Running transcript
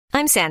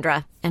I'm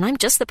Sandra, and I'm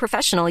just the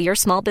professional your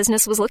small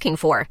business was looking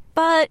for.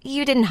 But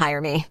you didn't hire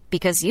me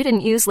because you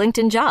didn't use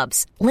LinkedIn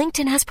Jobs.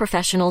 LinkedIn has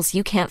professionals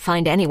you can't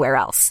find anywhere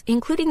else,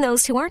 including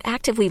those who aren't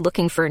actively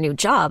looking for a new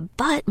job,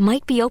 but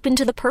might be open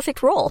to the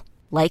perfect role,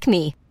 like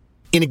me.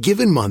 In a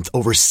given month,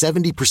 over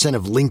 70%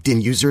 of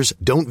LinkedIn users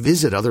don't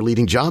visit other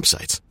leading job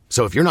sites.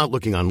 So if you're not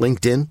looking on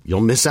LinkedIn,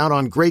 you'll miss out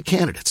on great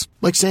candidates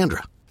like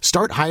Sandra.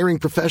 Start hiring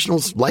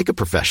professionals like a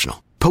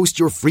professional. Post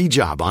your free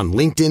job on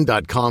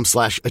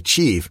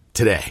linkedin.com/achieve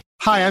today.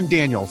 Hi, I'm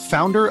Daniel,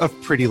 founder of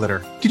Pretty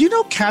Litter. Did you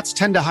know cats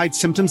tend to hide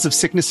symptoms of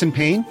sickness and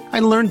pain? I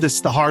learned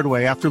this the hard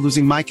way after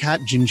losing my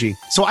cat, Gingy.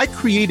 So I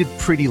created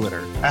Pretty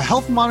Litter, a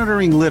health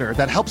monitoring litter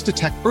that helps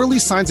detect early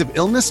signs of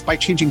illness by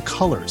changing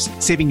colors,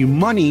 saving you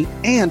money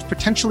and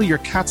potentially your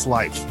cat's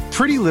life.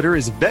 Pretty Litter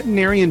is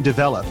veterinarian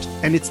developed,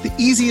 and it's the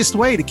easiest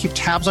way to keep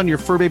tabs on your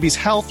fur baby's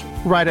health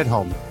right at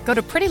home. Go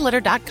to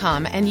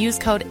prettylitter.com and use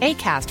code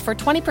ACAST for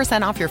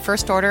 20% off your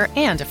first order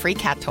and a free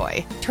cat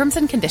toy. Terms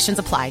and conditions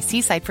apply.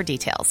 See site for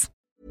details.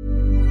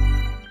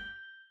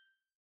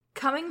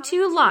 Coming to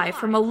you live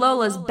from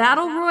Alola's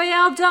Battle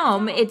Royale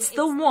Dome, it's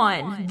the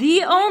one,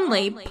 the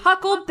only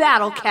Puckle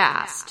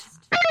Battlecast.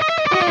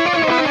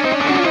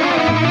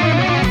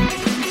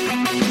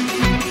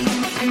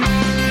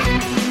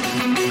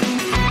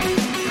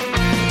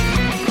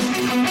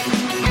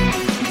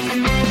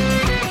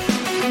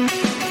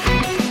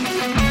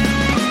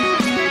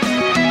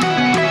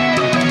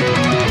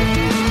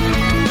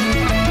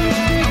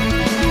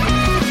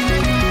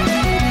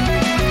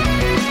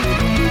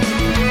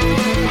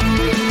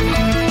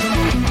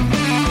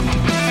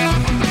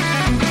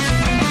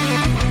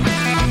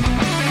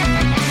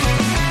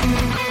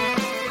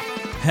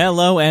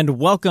 Hello and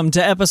welcome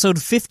to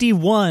episode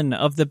 51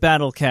 of the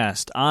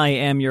Battlecast. I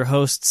am your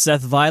host,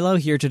 Seth Vilo,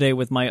 here today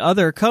with my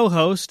other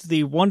co-host,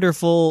 the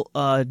wonderful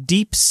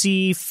deep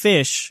sea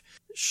fish,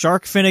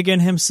 Shark Finnegan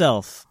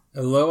himself.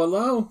 Hello,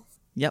 hello.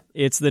 Yep,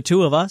 it's the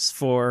two of us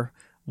for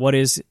what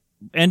is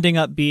ending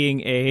up being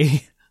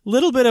a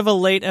little bit of a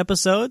late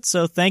episode,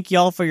 so thank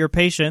y'all for your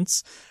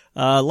patience.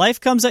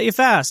 Life comes at you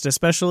fast,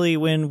 especially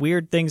when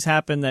weird things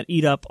happen that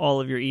eat up all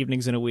of your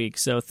evenings in a week,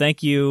 so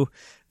thank you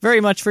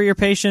very much for your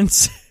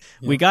patience.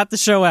 Yep. We got the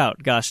show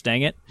out, gosh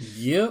dang it.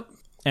 Yep.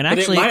 And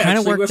actually, it kind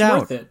of worked out.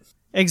 Worth it.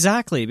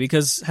 Exactly,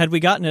 because had we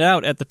gotten it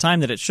out at the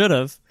time that it should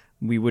have,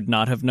 we would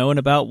not have known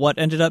about what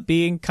ended up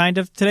being kind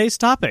of today's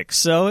topic.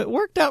 So it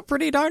worked out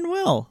pretty darn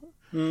well.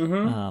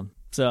 Mm-hmm.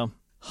 So,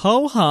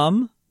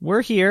 ho-hum,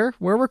 we're here,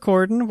 we're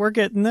recording, we're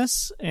getting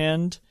this,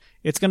 and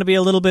it's going to be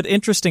a little bit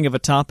interesting of a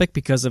topic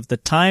because of the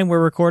time we're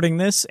recording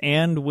this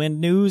and when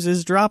news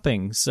is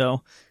dropping.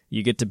 So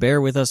you get to bear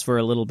with us for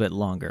a little bit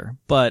longer.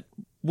 But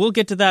we'll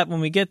get to that when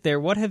we get there.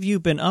 What have you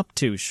been up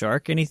to,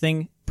 Shark?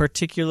 Anything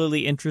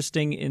particularly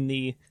interesting in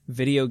the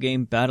video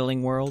game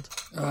battling world?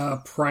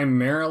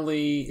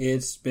 Primarily,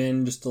 it's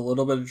been just a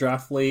little bit of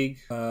Draft League.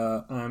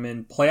 I'm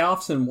in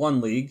playoffs in one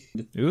league.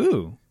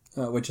 Ooh.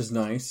 Which is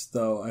nice,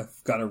 though I've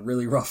got a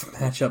really rough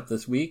matchup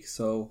this week,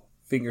 so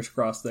fingers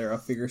crossed there. I'll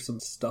figure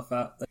some stuff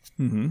out.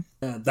 Mm-hmm.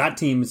 That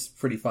team is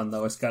pretty fun,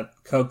 though. It's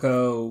got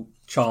Coco,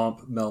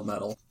 Chomp,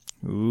 Melmetal.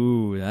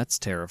 Ooh, that's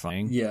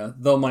terrifying. Yeah,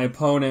 though my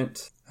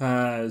opponent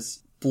has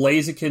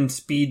Blaziken,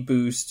 Speed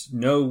Boost,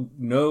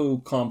 no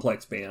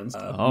complex bands,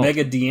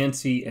 Mega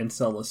Diancie, and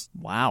Celeste.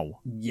 Wow.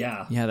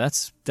 Yeah. Yeah,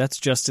 that's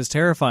just as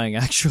terrifying,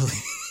 actually.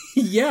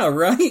 Yeah,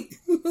 right?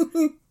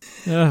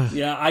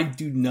 Yeah, I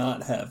do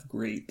not have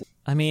great...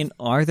 I mean,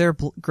 are there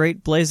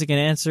great Blaziken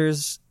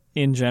answers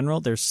in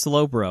general? There's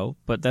Slowbro,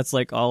 but that's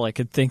like all I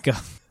could think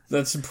of.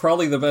 That's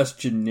probably the best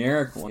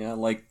generic one. Yeah,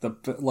 like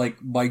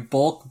my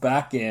bulk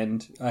back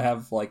end, I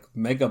have like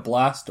Mega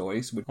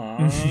Blastoise, which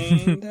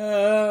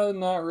kinda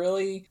not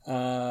really.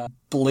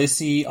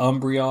 Blissey,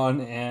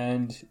 Umbreon,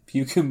 and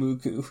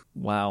Pyukumuku.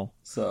 Wow.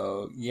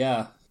 So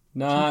yeah,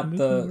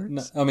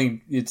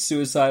 it's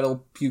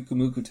suicidal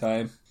Pyukumuku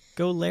time.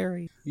 Go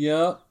Larry.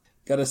 Yep,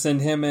 gotta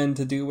send him in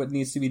to do what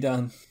needs to be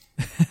done.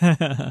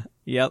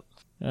 Yep.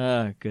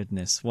 Oh,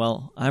 goodness.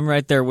 Well, I'm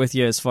right there with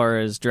you as far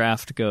as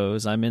draft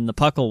goes. I'm in the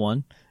Puckle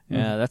one.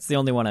 That's the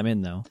only one I'm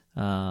in, though.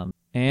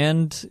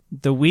 And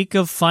the week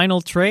of final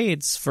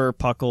trades for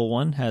Puckle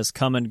one has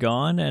come and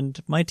gone, and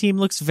my team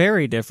looks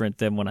very different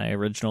than when I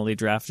originally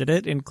drafted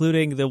it,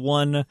 including the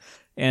one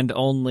and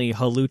only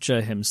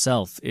Hawlucha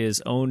himself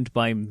is owned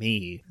by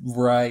me.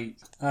 Right.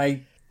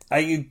 I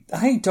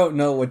don't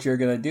know what you're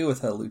going to do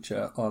with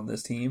Hawlucha on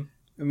this team.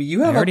 I mean,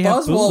 you have a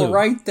Buzzwole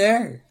right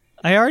there.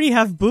 I already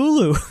have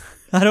Bulu.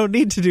 I don't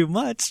need to do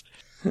much.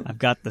 I've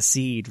got the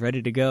seed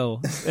ready to go.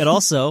 And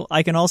also,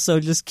 I can also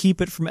just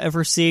keep it from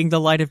ever seeing the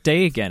light of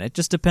day again. It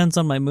just depends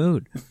on my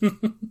mood.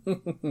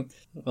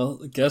 Well,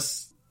 I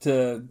guess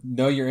to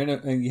know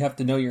you have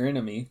to know your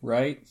enemy,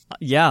 right?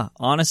 Yeah,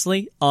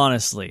 honestly.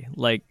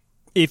 Like,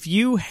 if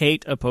you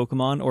hate a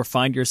Pokemon or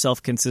find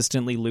yourself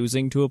consistently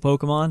losing to a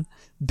Pokemon,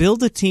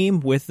 build a team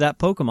with that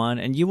Pokemon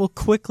and you will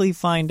quickly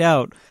find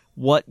out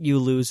what you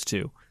lose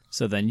to.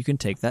 So then you can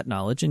take that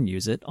knowledge and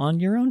use it on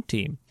your own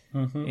team.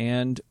 Mm-hmm.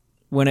 And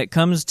when it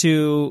comes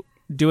to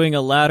doing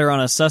a ladder on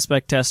a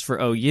suspect test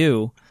for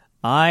OU,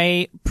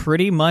 I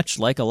pretty much,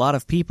 like a lot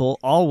of people,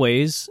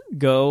 always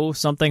go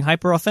something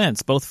hyper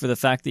offense, both for the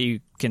fact that you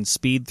can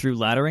speed through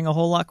laddering a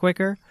whole lot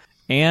quicker,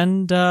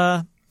 and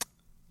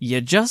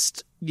you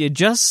just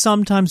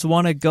sometimes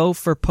want to go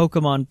for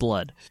Pokemon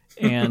Blood.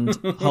 And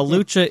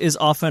Hawlucha is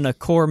often a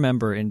core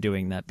member in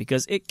doing that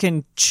because it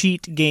can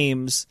cheat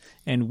games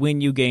and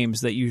win you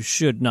games that you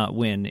should not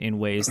win in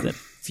ways that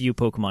few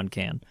Pokemon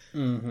can.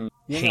 Mm-hmm.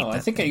 I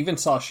think I even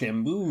saw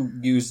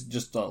Shamu use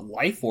just a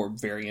Life Orb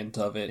variant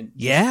of it.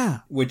 Yeah.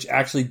 Which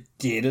actually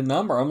did a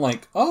number. I'm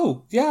like,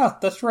 oh, yeah,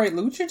 that's right.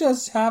 Lucha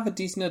does have a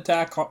decent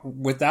attack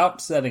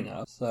without setting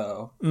up.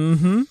 So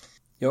you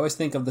always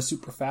think of the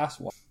super fast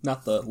one,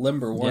 not the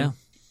limber one.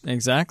 Yeah,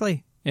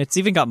 exactly. It's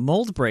even got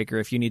Mold Breaker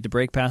if you need to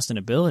break past an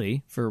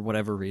ability for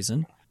whatever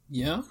reason.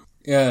 Yeah.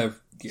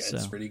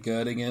 It's pretty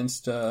good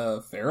against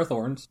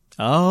Ferrothorns.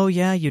 Oh,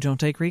 yeah, you don't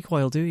take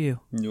recoil, do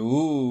you?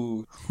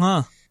 No.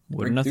 Huh.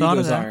 Wouldn't have thought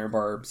of that. Iron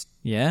Barbs.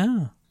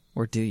 Yeah.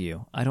 Or do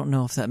you? I don't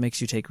know if that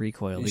makes you take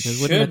recoil, because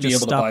It wouldn't it should be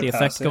just able to stop the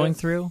bypass effect going it.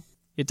 through?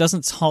 It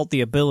doesn't halt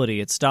the ability,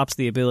 it stops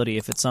the ability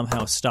if it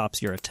somehow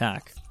stops your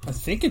attack. I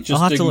think it I'll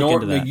just have to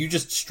look into that. you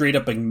just straight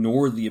up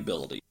ignore the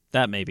ability.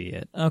 That may be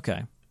it.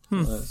 Okay.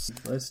 Let's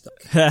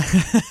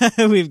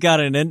We've got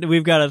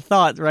a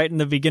thought right in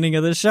the beginning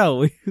of the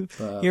show.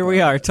 Here we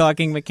are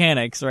talking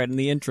mechanics right in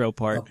the intro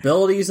part.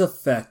 Abilities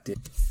affected.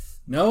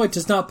 No, it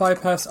does not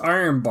bypass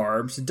Iron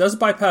Barbs. It does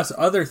bypass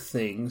other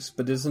things,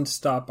 but doesn't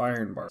stop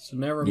Iron Barbs. So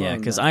never mind. Yeah,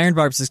 because that. Iron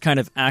Barbs is kind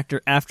of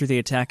after the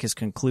attack is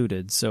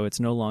concluded, so it's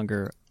no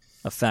longer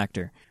a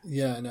factor.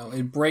 Yeah, no,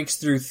 it breaks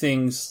through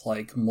things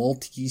like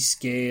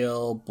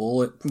multi-scale,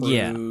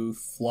 bulletproof,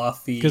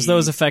 fluffy. Because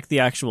those affect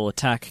the actual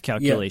attack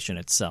calculation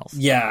itself.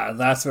 Yeah,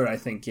 that's what I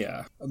think,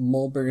 yeah.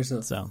 Moldbreaker's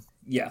that's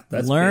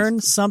learn basically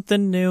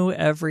something new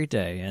every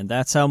day, and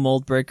that's how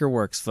Moldbreaker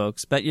works,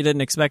 folks. Bet you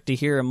didn't expect to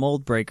hear a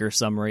Moldbreaker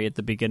summary at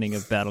the beginning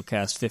of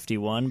Battlecast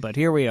 51, but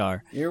here we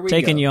are,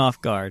 taking you off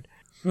guard.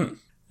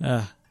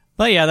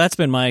 But yeah, that's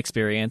been my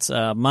experience.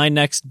 My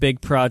next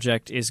big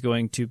project is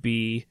going to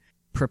be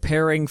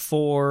preparing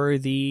for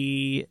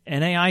the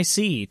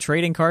NAIC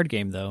trading card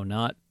game, though,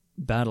 not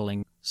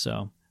battling.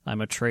 So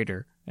I'm a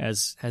trader,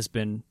 as has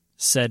been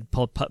said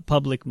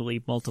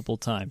publicly multiple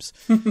times.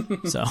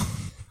 So,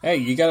 hey,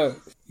 you gotta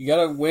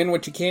win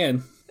what you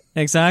can.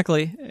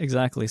 Exactly.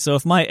 So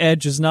if my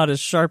edge is not as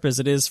sharp as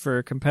it is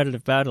for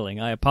competitive battling,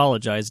 I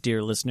apologize,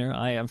 dear listener.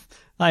 I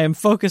am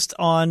focused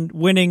on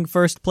winning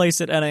first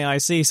place at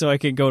NAIC so I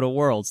can go to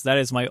Worlds. That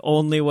is my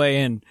only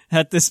way in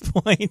at this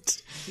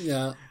point.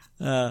 Yeah.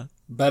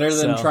 Better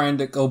than trying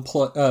to go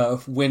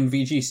win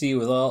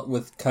VGC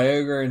with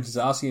Kyogre and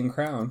Zacian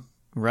Crown.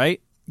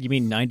 Right? You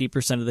mean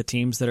 90% of the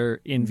teams that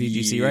are in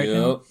VGC right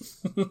now?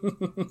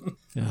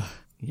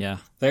 Yeah.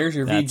 There's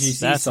your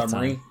VGC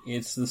summary.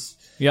 It's this.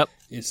 Yep.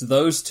 It's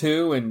those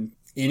two and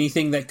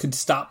anything that could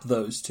stop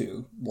those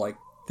two, like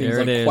things there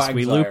like it is. Quagsire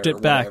We looped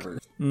it back.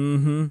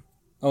 Mm-hmm.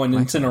 Oh, and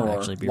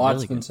Incineroar.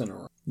 Lots of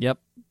Incineroar. Yep.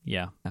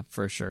 Yeah,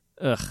 for sure.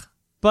 Ugh.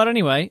 But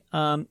anyway,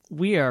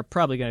 we are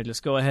probably going to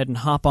just go ahead and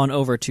hop on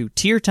over to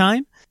tier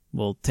time.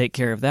 We'll take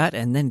care of that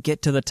and then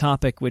get to the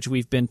topic which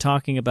we've been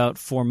talking about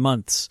for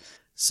months.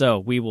 So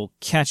we will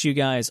catch you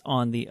guys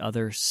on the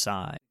other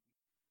side.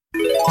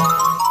 And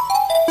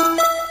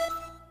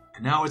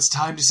now it's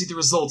time to see the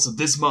results of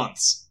this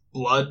month's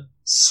Blood,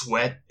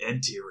 Sweat,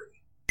 and Teary.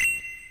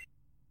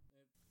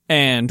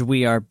 And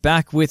we are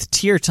back with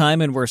tier time,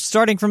 and we're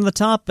starting from the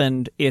top,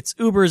 and it's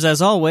Ubers as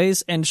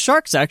always, and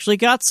Shark's actually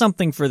got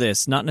something for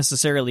this. Not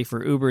necessarily for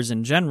Ubers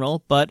in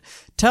general, but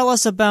tell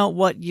us about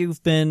what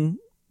you've been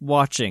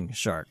watching,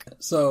 Shark.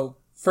 So,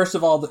 first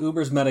of all, the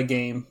Ubers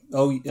metagame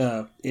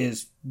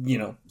is,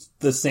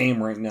 the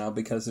same right now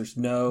because there's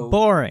no...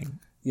 Boring.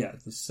 Yeah,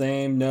 the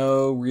same,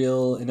 no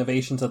real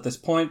innovations at this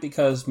point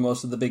because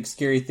most of the big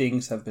scary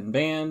things have been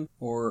banned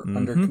or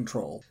under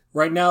control.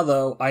 Right now,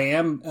 though, I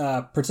am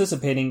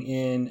participating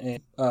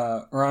in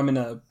I'm in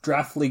a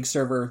draft league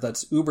server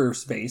that's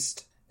Ubers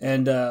based,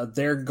 and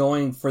they're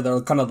going for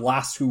the kind of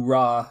last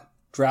hurrah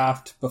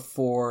draft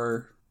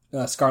before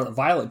Scarlet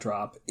Violet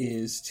drop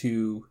is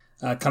to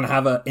kind of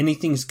have a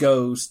anything's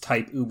goes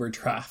type Uber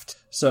draft.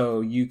 So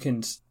you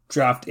can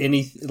draft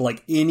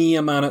any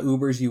amount of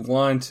Ubers you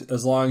want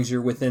as long as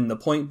you're within the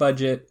point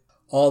budget,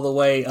 all the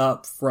way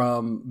up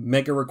from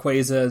Mega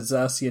Rayquaza,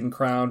 Zacian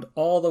Crown,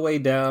 all the way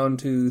down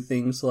to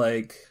things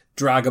like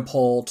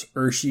Dragapult,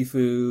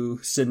 Urshifu,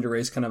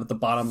 Cinderace, kind of at the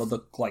bottom of the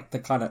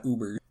kind of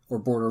Uber or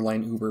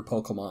borderline Uber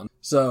Pokemon.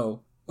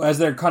 So as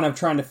they're kind of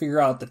trying to figure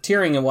out the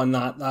tiering and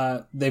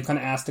whatnot, they've kind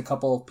of asked a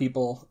couple of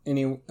people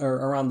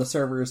around the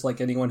servers,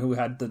 like anyone who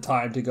had the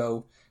time to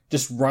go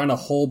just run a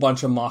whole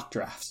bunch of mock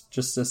drafts,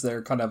 just as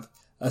they're kind of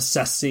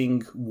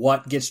assessing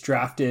what gets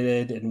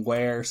drafted and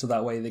where, so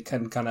that way they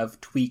can kind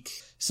of tweak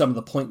some of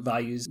the point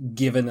values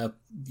given a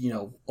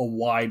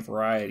wide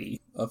variety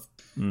of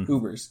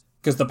Ubers.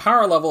 Because the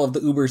power level of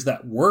the Ubers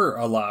that were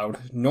allowed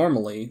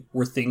normally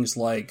were things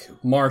like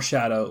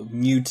Marshadow,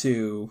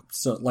 Mewtwo,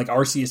 so like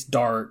Arceus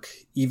Dark,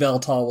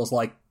 Yveltal was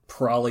like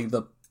probably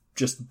the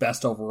just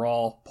best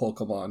overall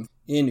Pokemon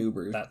in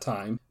Uber at that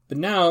time. But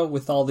now,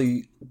 with all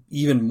the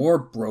even more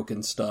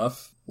broken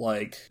stuff,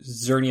 like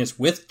Xerneas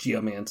with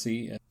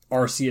Geomancy and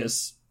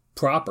Arceus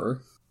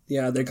proper,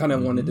 yeah, they kind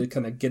of wanted to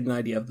kind of get an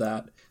idea of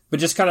that. But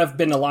just kind of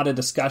been a lot of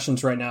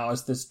discussions right now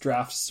as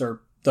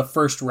the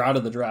first round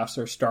of the drafts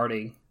are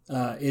starting,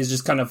 is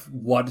just kind of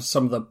what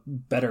some of the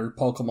better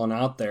Pokemon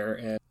out there.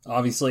 And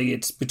obviously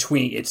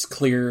it's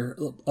clear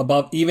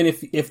above, even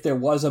if there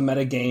was a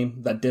meta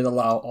game that did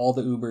allow all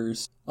the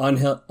Ubers,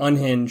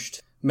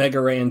 Unhinged,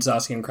 Mega Ray and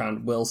Zacian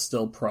Crown will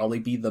still probably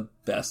be the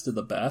best of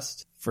the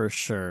best. For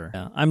sure.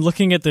 Yeah. I'm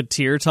looking at the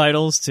tier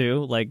titles,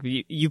 too. Like,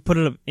 you put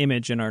an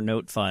image in our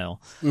note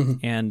file.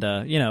 And,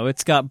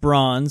 it's got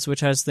Bronze,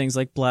 which has things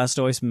like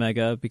Blastoise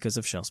Mega because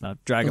of Shell Snout,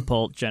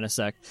 Dragapult,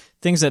 Genesect,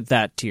 things at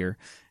that tier.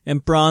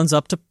 And Bronze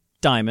up to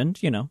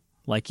Diamond,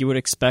 like you would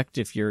expect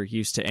if you're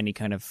used to any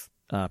kind of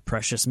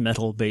precious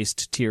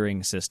metal-based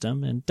tiering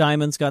system. And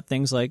Diamond's got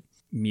things like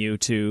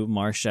Mewtwo,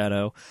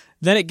 Marshadow.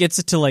 Then it gets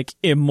it to, like,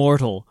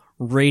 Immortal,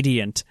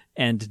 Radiant,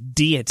 and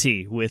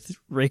Deity with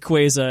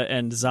Rayquaza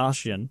and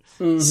Zacian.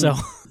 So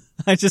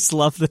I just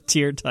love the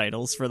tier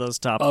titles for those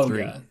top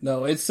three. Yeah.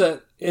 No, it's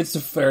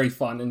very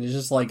fun, and it's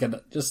just like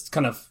just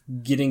kind of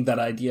getting that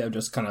idea of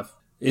just kind of,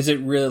 is it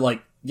really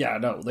like, yeah,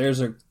 no,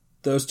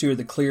 those two are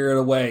the clear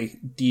away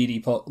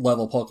Deity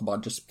level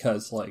Pokemon, just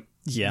because, like,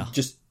 yeah,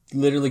 just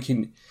literally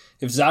can,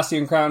 if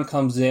Zacian Crown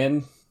comes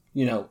in,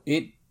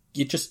 it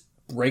just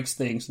breaks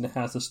things and it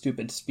has a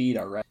stupid speed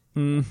already.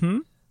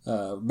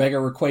 Mega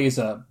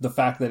Rayquaza, the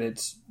fact that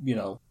it's,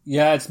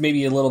 it's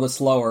maybe a little bit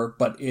slower,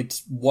 but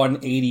it's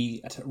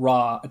 180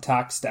 raw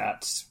attack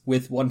stats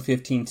with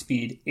 115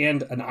 speed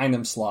and an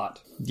item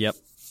slot. Yep.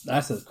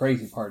 That's the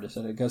crazy part, is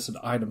that it gets an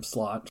item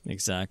slot.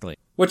 Exactly.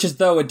 Which is,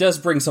 though, it does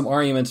bring some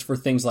arguments for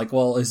things like,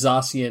 well, is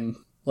Zacian,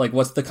 like,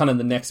 what's the kind of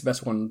the next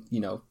best one,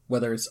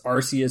 whether it's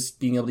Arceus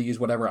being able to use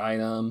whatever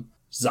item,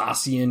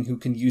 Zacian who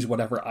can use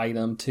whatever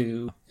item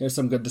too. There's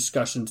some good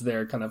discussions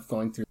there kind of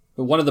going through.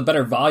 But one of the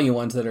better value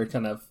ones that are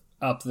kind of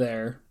up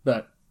there,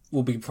 but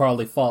we'll be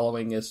probably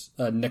following, is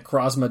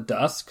Necrozma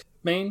Dusk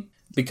main,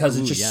 because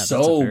it's just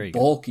so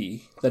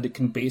bulky that it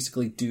can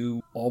basically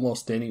do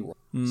almost any role.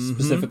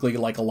 Specifically,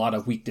 like a lot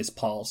of Weakness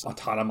Pulse,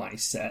 Autotomize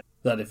set,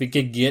 that if it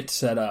could get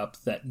set up,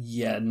 that,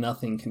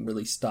 nothing can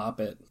really stop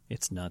it.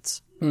 It's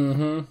nuts.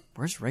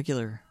 Where's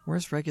regular?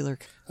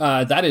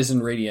 That is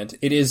in Radiant.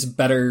 It is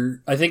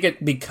better, I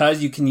think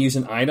because you can use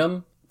an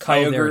item,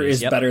 Kyogre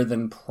is better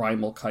than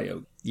Primal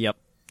Kyogre. Yep.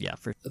 Yeah,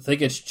 I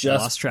think it's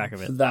just lost track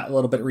of it. For that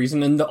little bit of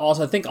reason. And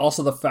I think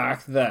also the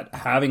fact that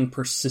having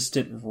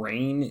Persistent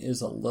Rain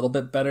is a little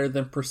bit better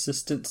than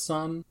Persistent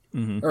Sun.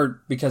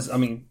 Or because,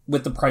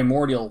 with the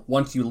Primordial,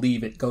 once you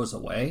leave, it goes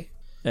away.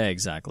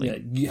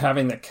 Exactly. Yeah,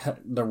 having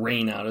the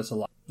rain out is a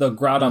lot. The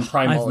Groudon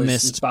Primal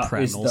is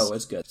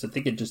as good. So I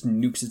think it just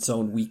nukes its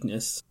own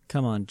weakness.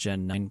 Come on,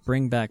 Gen 9.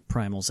 Bring back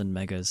Primals and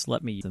Megas.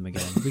 Let me use them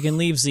again. We can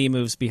leave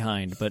Z-moves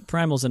behind, but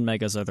Primals and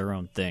Megas are their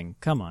own thing.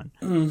 Come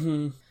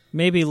on.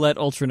 Maybe let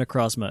Ultra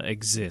Necrozma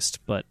exist,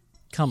 but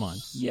come on.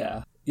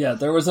 Yeah. Yeah,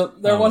 there was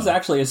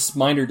actually a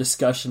minor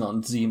discussion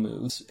on Z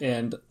moves,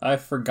 and I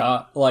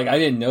forgot, I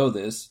didn't know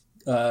this.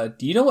 Do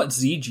you know what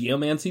Z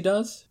Geomancy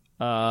does?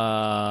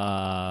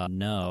 No.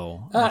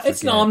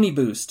 It's an Omni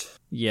Boost.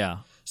 Yeah.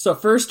 So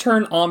first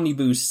turn Omni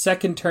Boost,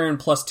 second turn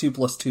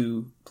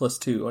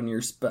 +2/+2/+2 on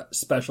your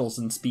specials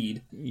and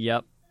speed.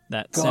 Yep.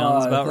 That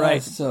sounds about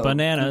right. So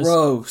bananas.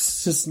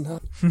 Gross. Just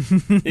not.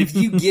 If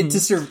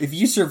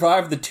you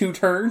survive the 2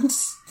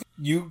 turns,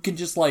 you can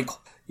just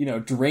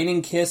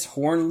Draining Kiss,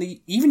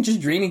 Hornleech, even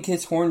just Draining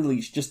Kiss,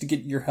 Hornleech, just to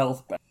get your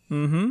health back.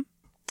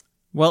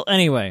 Well,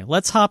 anyway,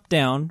 let's hop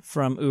down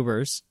from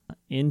Ubers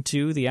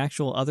into the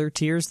actual other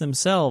tiers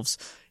themselves,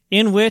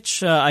 in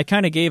which I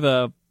kind of gave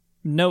a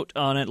note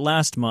on it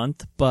last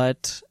month,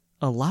 but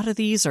a lot of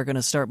these are going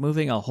to start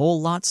moving a whole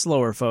lot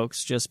slower,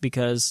 folks, just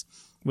because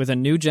with a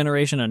new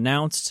generation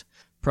announced,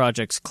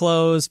 projects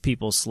close,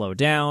 people slow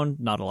down,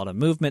 not a lot of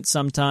movement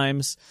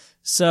sometimes.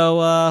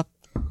 So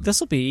this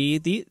will be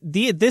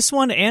this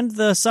one and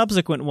the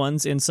subsequent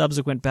ones in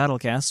subsequent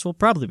Battlecasts will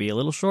probably be a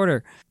little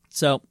shorter.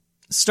 So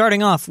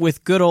starting off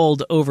with good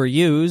old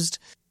Overused,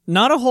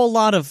 not a whole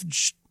lot of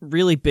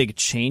really big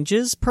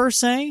changes per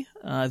se.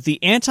 The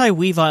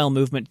anti-Weavile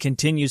movement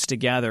continues to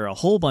gather a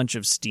whole bunch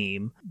of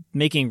steam,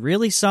 making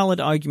really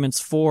solid arguments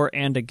for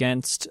and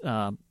against.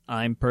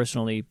 I'm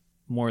personally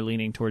more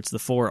leaning towards the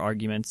for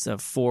arguments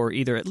for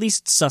either at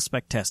least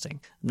suspect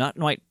testing. Not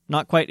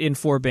quite in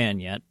for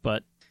ban yet,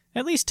 but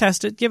at least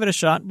test it, give it a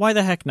shot. Why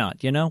the heck not?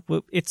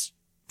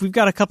 We've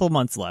got a couple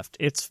months left.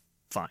 It's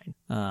fine.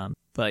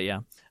 But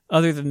yeah.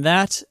 Other than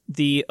that,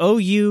 the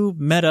OU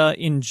meta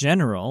in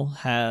general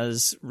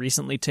has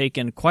recently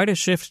taken quite a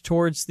shift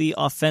towards the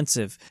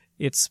offensive.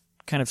 It's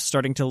kind of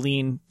starting to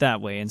lean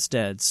that way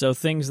instead. So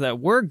things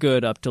that were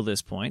good up till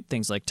this point,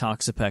 things like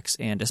Toxapex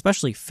and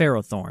especially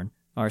Ferrothorn,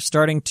 are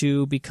starting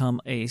to become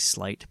a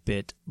slight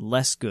bit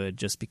less good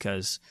just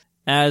because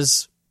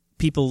as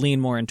people lean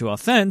more into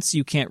offense,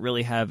 you can't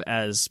really have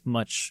as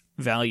much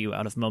value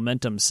out of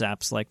momentum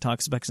saps like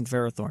Toxapex and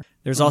Ferrothorn.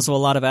 There's also a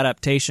lot of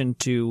adaptation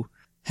to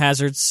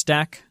Hazard's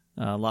stack,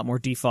 a lot more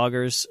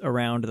defoggers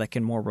around that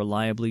can more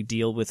reliably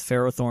deal with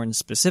Ferrothorn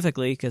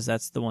specifically, because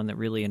that's the one that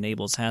really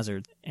enables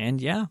Hazard. And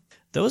yeah,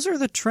 those are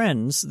the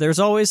trends. There's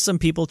always some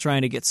people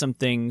trying to get some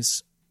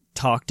things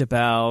talked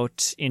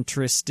about,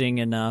 interesting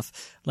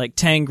enough. Like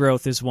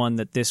Tangrowth is one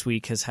that this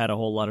week has had a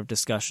whole lot of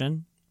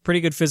discussion. Pretty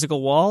good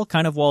physical wall,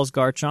 kind of walls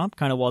Garchomp,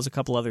 kind of walls a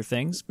couple other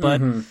things.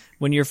 But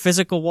when your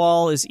physical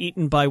wall is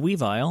eaten by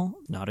Weavile,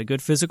 not a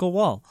good physical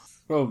wall.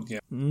 Oh, yeah.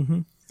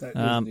 That is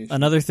an issue.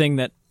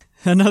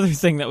 Another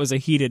thing that was a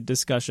heated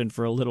discussion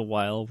for a little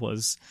while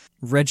was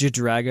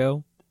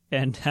Regidrago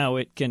and how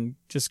it can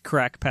just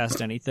crack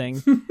past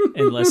anything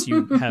unless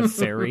you have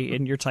Fairy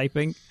in your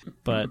typing.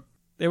 But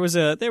there was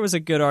a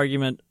good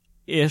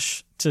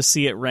argument-ish to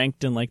see it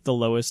ranked in like the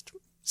lowest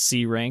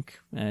C rank.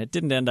 It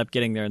didn't end up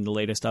getting there in the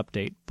latest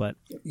update, but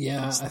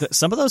yeah,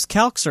 some of those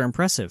calcs are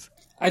impressive.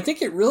 I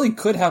think it really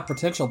could have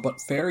potential, but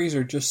fairies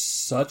are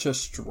just such a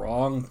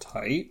strong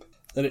type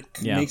that it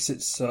makes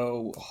it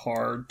so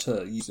hard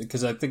to use it.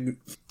 Because I think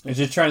I was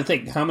just trying to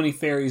think, how many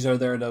fairies are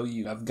there in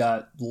OU? I've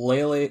got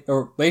Lele,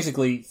 or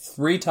basically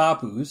 3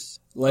 Tapus,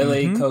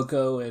 Lele,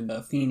 Coco, and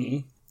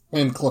Feeny,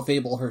 and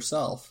Clefable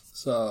herself.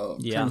 So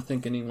I'm trying to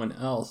think anyone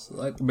else.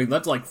 I mean,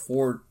 that's like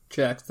 4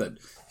 checks that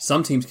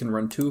some teams can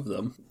run 2 of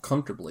them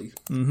comfortably.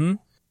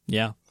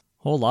 Yeah,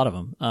 whole lot of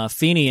them.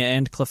 Feeny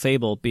and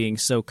Clefable being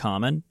so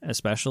common,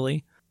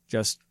 especially,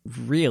 just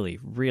really,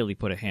 really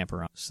put a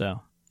hamper on.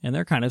 So, and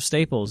they're kind of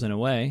staples in a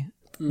way.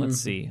 Let's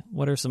see,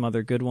 what are some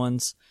other good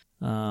ones?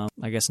 I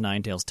guess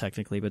Ninetales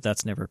technically, but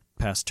that's never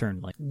past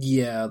turn. Like,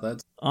 yeah,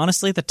 that's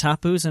honestly the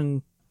Tapus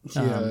and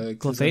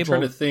Clefable I'm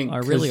trying to think,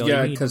 are really all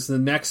you need. Because the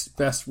next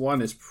best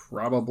one is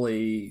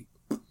probably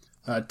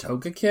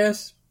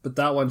Togekiss, but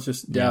that one's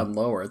just down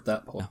lower at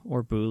that point.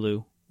 Or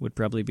Bulu would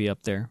probably be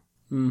up there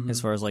as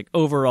far as like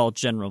overall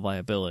general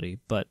viability.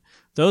 But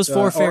those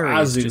 4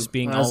 fairies Azu, just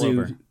being Azu all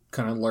over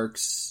kind of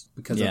lurks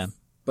because of,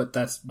 but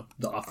that's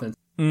the offense.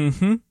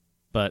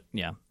 But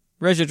yeah,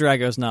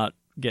 Regidrago's not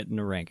getting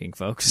a ranking,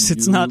 folks.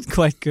 It's not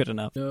quite good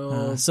enough.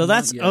 No, so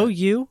that's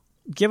OU.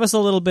 Give us a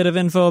little bit of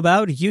info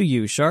about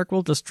UU, Shark.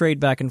 We'll just trade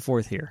back and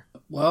forth here.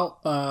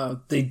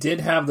 Well, they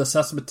did have the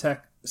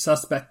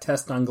suspect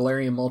test on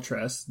Galarian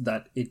Moltres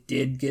that it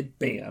did get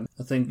banned.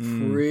 I think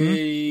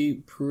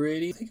pretty.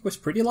 I think it was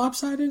pretty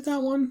lopsided,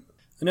 that one.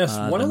 I know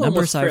one of them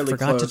was fairly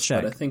close,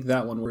 but I think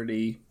that one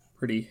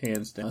pretty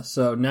hands down.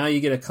 So now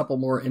you get a couple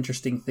more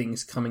interesting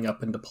things coming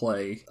up into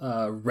play.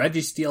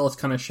 Registeel is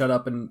kind of shut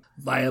up in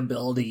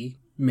viability,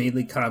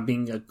 mainly kind of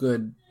being a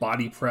good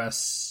body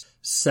press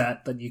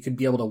set that you could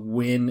be able to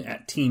win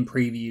at team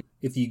preview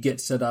if you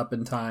get set up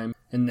in time.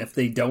 And if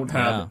they don't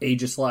have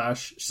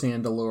Aegislash,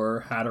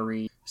 Chandelure,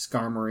 Hatterene,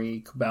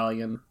 Skarmory,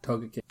 Cobalion,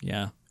 Togekiss.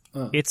 Yeah.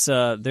 It's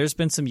there's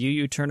been some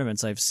UU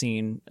tournaments I've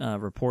seen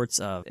reports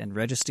of, and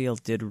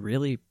Registeel did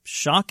really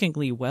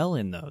shockingly well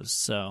in those.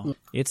 So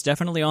it's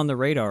definitely on the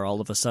radar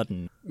all of a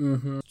sudden.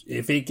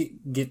 If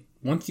it get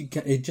once you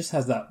get, it just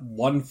has that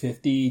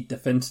 150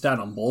 defense stat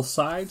on both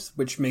sides,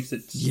 which makes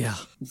it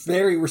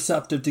very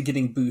receptive to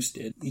getting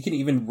boosted. You can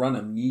even run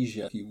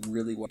Amnesia if you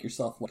really want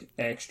yourself like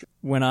extra.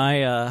 When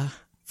I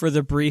for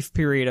the brief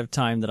period of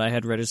time that I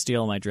had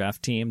Registeel on my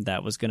draft team,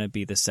 that was going to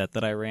be the set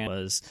that I ran,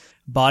 was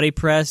Body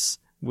Press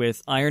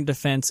with Iron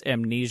Defense,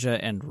 Amnesia,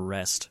 and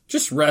Rest.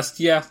 Just Rest,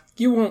 yeah.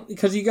 You won't,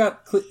 because you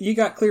got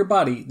Clear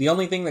Body. The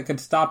only thing that could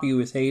stop you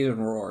is Haze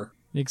and Roar.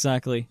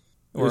 Exactly.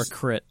 Or a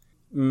crit.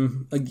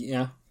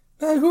 Yeah.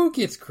 But who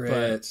gets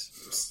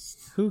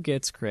crits? Who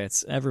gets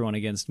crits? Everyone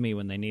against me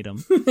when they need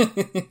them.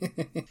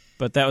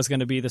 But that was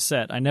going to be the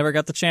set. I never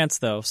got the chance,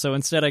 though, so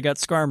instead I got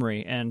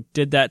Skarmory, and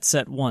did that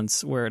set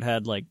once, where it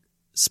had, like,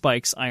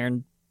 Spikes,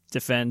 Iron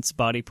Defense,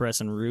 Body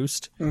Press, and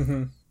Roost.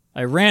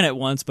 I ran it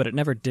once, but it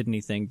never did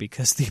anything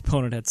because the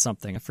opponent had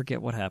something. I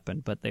forget what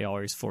happened, but they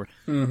always forced.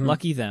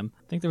 Lucky them.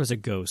 I think there was a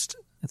ghost.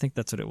 I think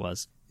that's what it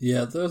was.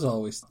 Yeah, there's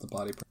always the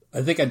body.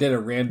 I think I did a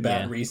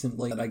Ranbat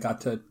recently that I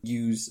got to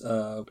use.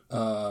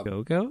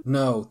 Go-Go?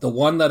 No, the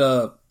one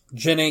that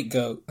Gen 8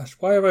 Goat. Gosh,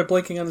 why am I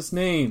blanking on his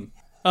name?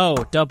 Oh,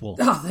 Double.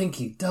 Oh, thank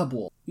you,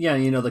 Double. Yeah,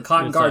 you know, the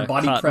Cotton Guard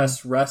Body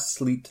Press Rest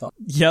Sleep Talk.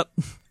 Yep.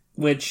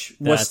 Which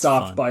was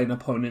stopped by an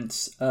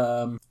opponent's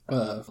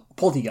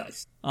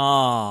Poltegeist.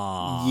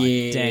 Aw,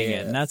 dang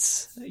it. And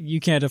you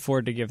can't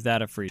afford to give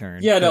that a free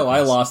turn. Yeah, no,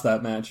 I lost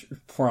that match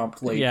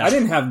promptly. Yeah. I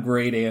didn't have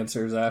great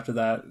answers after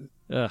that.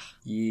 Ugh.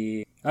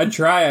 Yeah. I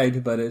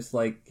tried, but it's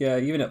like, yeah,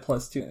 even at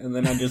 +2. And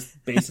then I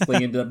just basically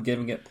ended up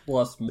giving it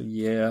 +.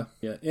 Yeah.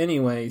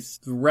 Anyways,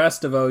 the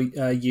rest of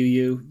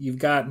UU, you've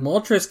got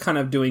Moltres kind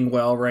of doing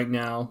well right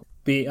now,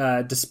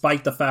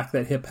 despite the fact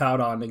that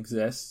Hippowdon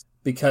exists,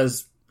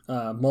 because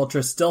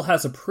Moltres still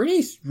has a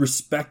pretty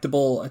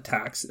respectable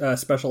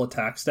special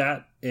attack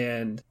stat,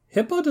 and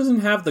Hippo doesn't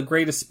have the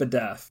greatest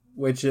SPDEF,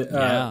 which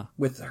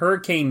with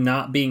Hurricane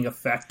not being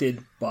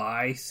affected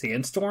by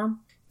Sandstorm,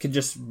 could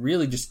just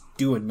really just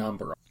do a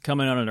number. Come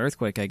in on an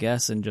earthquake, I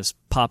guess, and just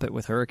pop it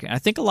with Hurricane. I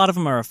think a lot of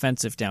them are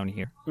offensive down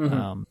here,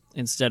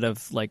 instead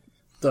of like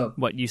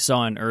what you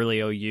saw in early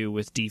OU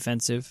with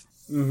defensive.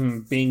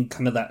 Being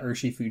kind of that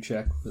Urshifu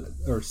check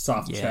or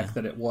soft check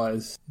that it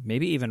was.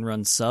 Maybe even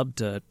run sub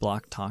to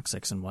block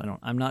toxics and whatnot.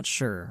 I'm not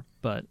sure,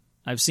 but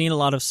I've seen a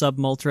lot of sub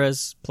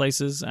Moltres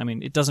places. I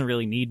mean, it doesn't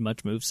really need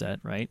much moveset,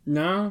 right?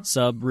 No.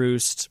 Sub,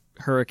 Roost,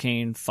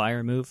 Hurricane,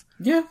 Fire move.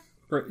 Yeah.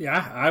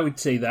 I would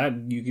say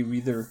that. You could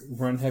either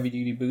run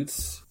heavy-duty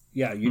boots.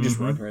 Yeah, you just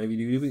run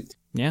heavy-duty boots.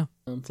 Yeah.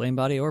 Flame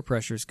body or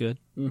pressure is good.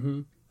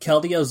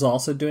 Keldeo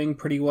also doing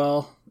pretty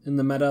well in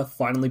the meta,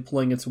 finally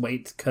pulling its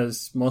weight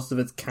because most of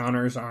its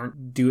counters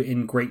aren't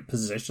in great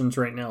positions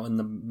right now in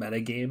the meta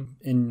game.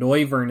 And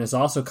Noivern is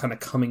also kind of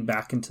coming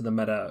back into the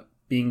meta,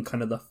 being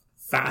kind of the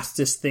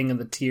fastest thing in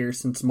the tier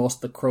since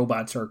most of the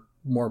Crobots are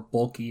more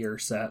bulkier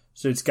set.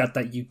 So it's got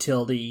that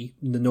utility,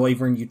 the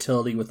Noivern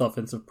utility with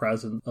offensive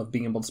presence of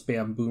being able to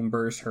spam Boom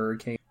Burst,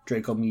 Hurricane,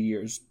 Draco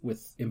Meteors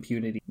with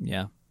impunity.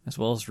 Yeah. As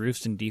well as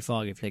Roost and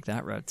Defog if you take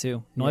that route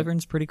too.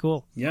 Noivern's pretty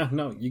cool. Yeah,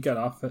 no, you got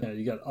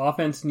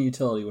offense and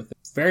utility with it.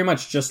 Very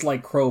much just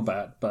like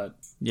Crobat, but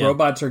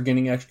Crobots are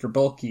getting extra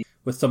bulky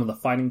with some of the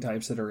fighting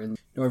types that are in.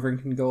 Noivern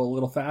can go a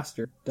little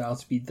faster to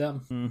outspeed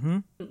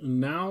them.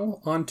 Now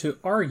on to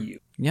RU.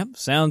 Yep,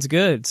 sounds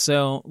good.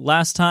 So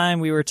last time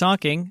we were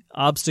talking,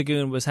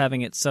 Obstagoon was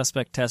having its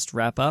suspect test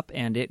wrap up,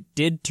 and it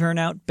did turn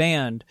out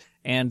banned.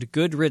 And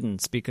good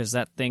riddance, because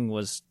that thing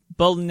was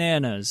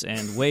bananas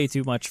and way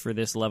too much for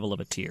this level of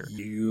a tier.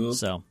 Yep.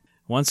 So,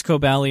 once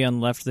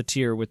Cobalion left the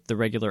tier with the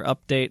regular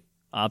update,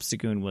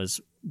 Obstagoon was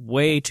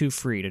way too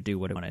free to do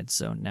what it wanted.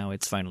 So now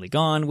it's finally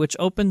gone, which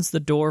opens the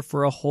door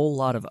for a whole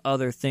lot of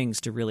other things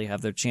to really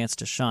have their chance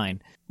to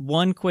shine.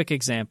 One quick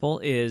example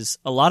is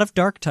a lot of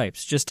dark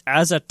types, just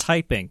as a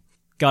typing,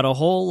 got a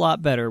whole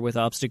lot better with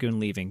Obstagoon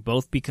leaving,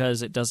 both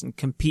because it doesn't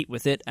compete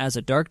with it as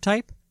a dark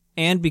type,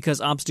 and because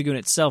Obstagoon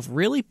itself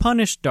really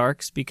punished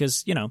darks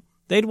because,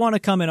 they'd want to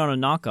come in on a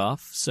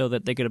knockoff so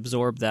that they could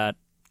absorb that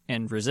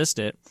and resist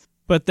it.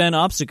 But then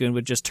Obstagoon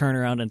would just turn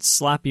around and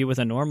slap you with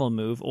a normal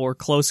move or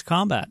close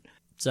combat.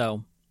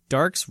 So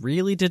darks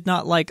really did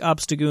not like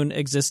Obstagoon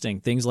existing.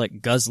 Things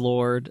like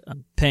Guzzlord,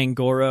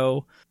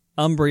 Pangoro,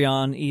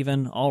 Umbreon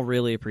even, all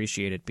really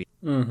appreciated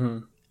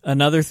people.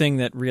 Another thing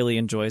that really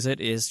enjoys it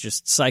is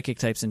just psychic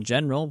types in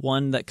general.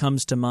 One that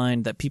comes to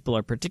mind that people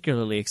are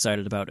particularly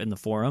excited about in the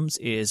forums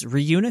is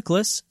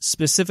Reuniclus,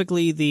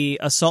 specifically the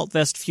Assault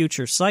Vest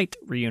Future Sight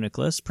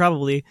Reuniclus,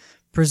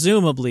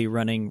 presumably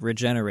running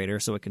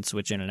Regenerator so it can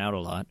switch in and out a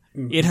lot.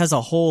 It has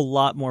a whole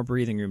lot more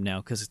breathing room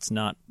now because it's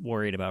not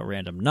worried about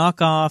random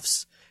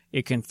knockoffs.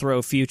 It can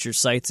throw Future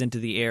Sights into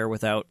the air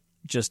without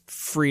just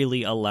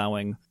freely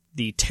allowing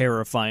the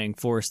terrifying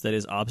force that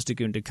is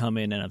Obstagoon to come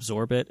in and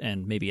absorb it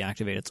and maybe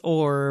activate its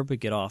orb,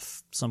 get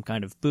off some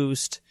kind of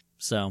boost.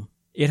 So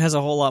it has a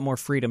whole lot more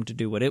freedom to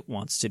do what it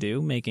wants to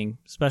do, making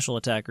special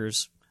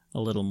attackers a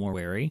little more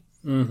wary.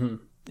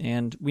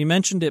 And we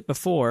mentioned it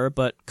before,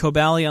 but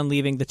Cobalion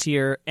leaving the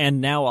tier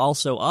and now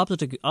also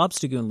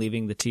Obstagoon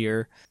leaving the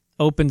tier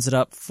opens it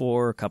up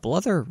for a couple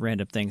other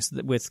random things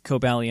with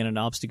Cobalion and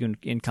Obstagoon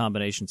in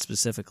combination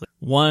specifically.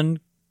 One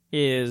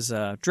is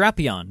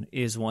Drapion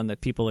is one that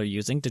people are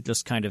using to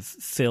just kind of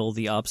fill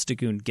the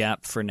Obstagoon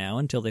gap for now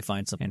until they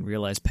find something and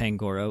realize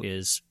Pangoro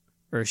is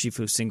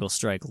Urshifu Single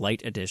Strike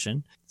Light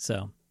Edition.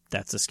 So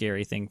that's a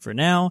scary thing for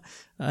now.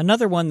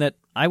 Another one that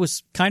I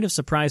was kind of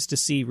surprised to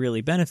see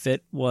really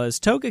benefit was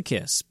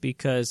Togekiss,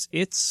 because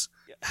it's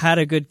had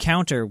a good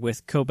counter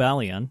with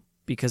Cobalion,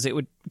 because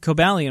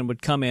Cobalion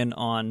would come in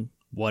on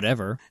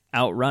whatever,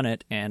 outrun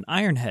it, and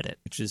Iron Head it,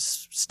 which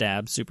is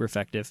stab, super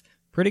effective.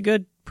 Pretty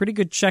good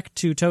check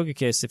to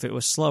Togekiss if it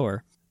was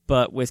slower.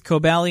 But with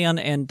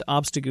Cobalion and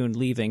Obstagoon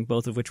leaving,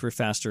 both of which were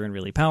faster and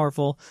really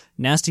powerful,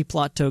 Nasty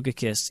Plot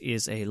Togekiss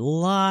is a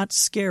lot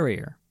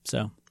scarier.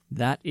 So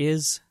that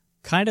is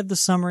kind of the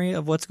summary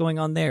of what's going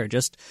on there.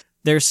 Just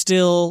they're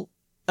still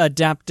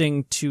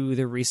adapting to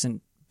the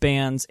recent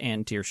bans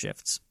and tier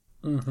shifts.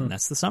 And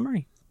that's the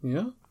summary.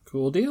 Yeah,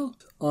 cool deal.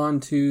 On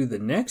to the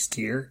next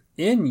tier,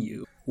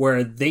 NU,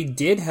 where they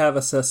did have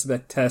a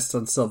suspect test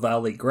on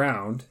Silvally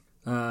ground.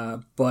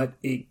 But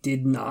it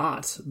did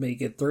not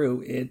make it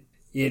through.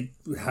 It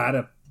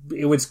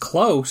was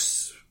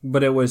close,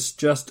 but it was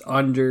just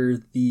under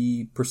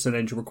the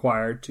percentage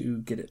required to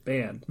get it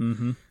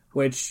banned,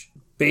 which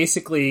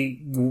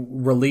basically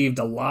relieved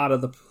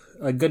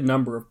a good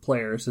number of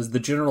players, as the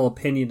general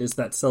opinion is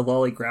that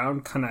Silvally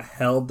ground kind of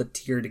held the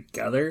tier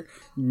together,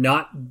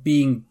 not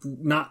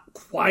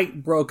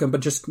quite broken, but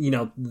just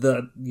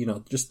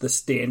just the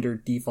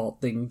standard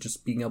default thing,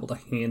 just being able to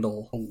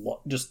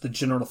handle just the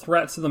general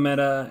threats of the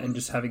meta and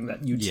just having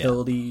that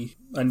utility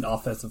and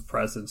offensive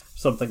presence,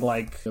 something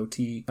like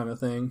OT kind of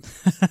thing.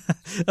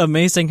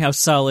 Amazing how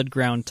solid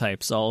ground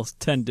types all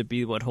tend to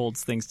be what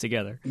holds things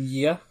together.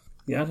 Yeah,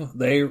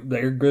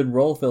 they're good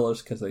role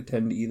fillers because they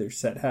tend to either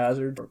set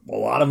hazards, or a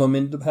lot of them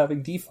end up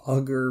having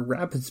defog or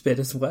rapid spit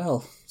as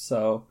well.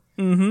 So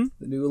they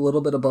do a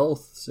little bit of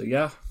both. So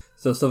yeah,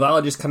 So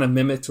Selvala just kind of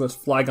mimics what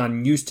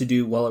Flygon used to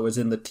do while it was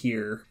in the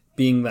tier,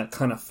 being that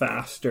kind of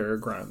faster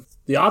grunt.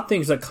 The odd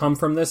things that come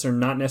from this are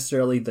not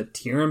necessarily the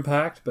tier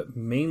impact, but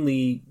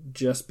mainly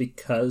just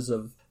because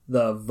of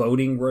the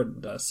voting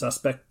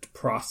suspect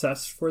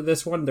process for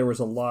this one. There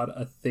was a lot,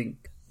 I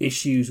think,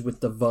 issues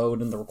with the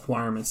vote and the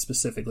requirements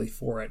specifically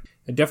for it.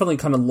 And definitely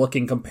kind of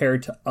looking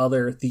compared to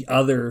the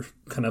other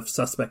kind of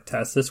suspect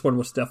tests, this one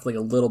was definitely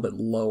a little bit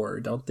lower.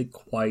 I don't think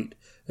quite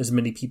as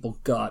many people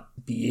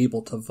be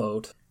able to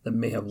vote that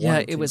may have wanted Yeah,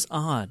 it to. was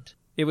odd.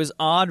 It was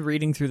odd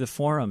reading through the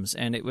forums,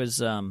 and it was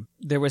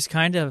there was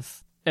kind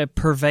of a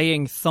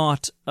purveying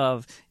thought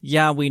of,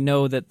 yeah, we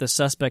know that the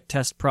suspect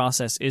test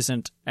process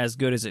isn't as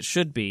good as it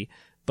should be,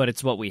 but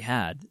it's what we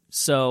had.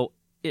 So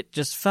it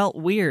just felt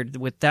weird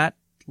with that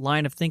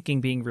line of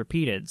thinking being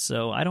repeated.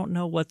 So I don't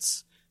know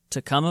what's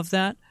to come of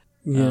that.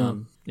 Yeah.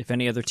 If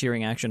any other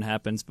tiering action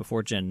happens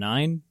before Gen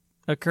 9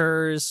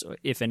 occurs,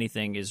 if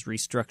anything is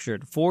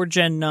restructured for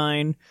Gen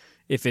 9,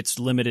 if it's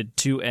limited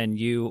to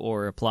NU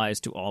or applies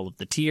to all of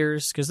the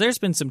tiers, because there's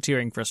been some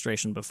tiering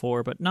frustration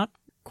before, but not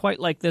quite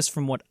like this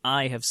from what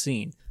I have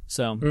seen.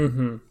 So,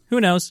 Who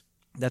knows?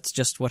 That's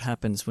just what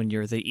happens when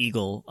you're the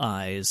eagle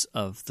eyes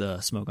of the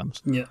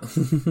Smogums. Yeah.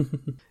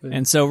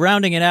 And so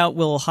rounding it out,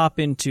 we'll hop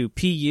into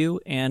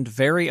PU, and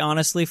very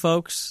honestly,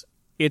 folks,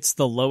 it's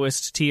the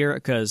lowest tier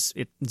because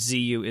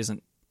ZU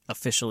isn't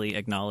officially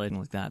acknowledged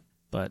like that.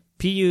 But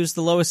PU's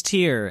the lowest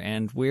tier,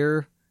 and we're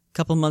a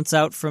couple months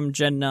out from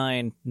Gen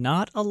 9.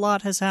 Not a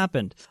lot has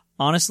happened.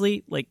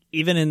 Honestly, like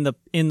even in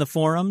the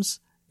forums,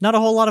 not a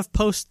whole lot of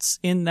posts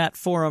in that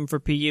forum for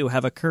PU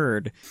have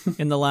occurred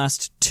in the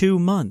last 2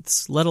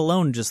 months, let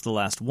alone just the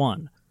last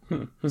one.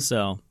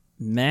 So,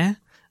 meh.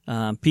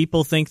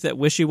 People think that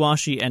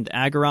Wishy-Washy and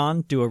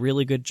Aggron do a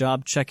really good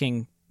job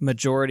checking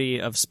majority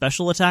of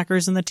special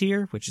attackers in the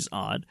tier, which is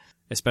odd,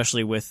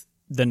 especially with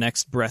the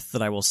next breath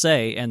that I will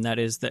say, and that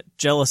is that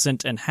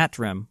Jellicent and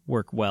Hatrem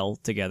work well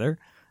together.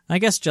 I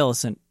guess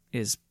Jellicent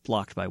is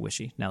blocked by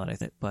Wishy, now that I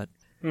think, but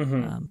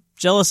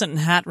Jellicent and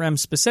Hatrem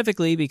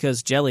specifically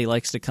because Jelly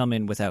likes to come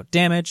in without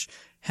damage.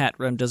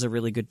 Hatrem does a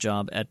really good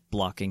job at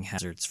blocking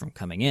hazards from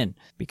coming in,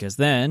 because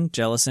then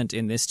Jellicent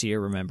in this tier,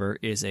 remember,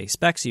 is a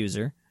Specs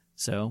user,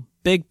 so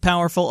big,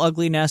 powerful,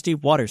 ugly, nasty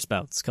water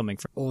spouts coming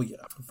from. Oh yeah,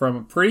 from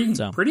a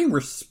pretty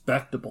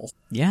respectable.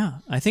 Yeah,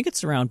 I think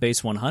it's around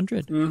base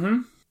 100,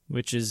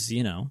 which is,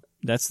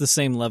 that's the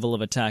same level of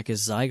attack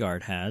as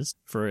Zygarde has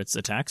for its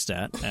attack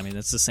stat. I mean,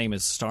 that's the same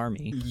as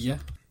Starmie. Yeah.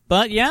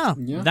 But yeah,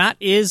 that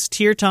is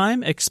tier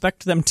time.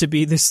 Expect them to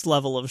be this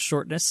level of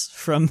shortness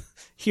from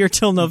here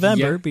till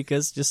November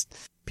because just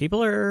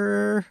people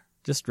are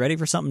just ready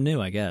for something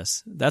new, I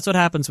guess. That's what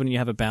happens when you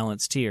have a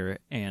balanced tier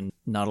and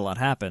not a lot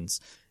happens.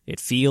 It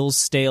feels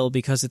stale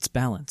because it's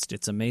balanced.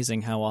 It's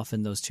amazing how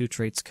often those two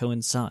traits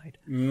coincide.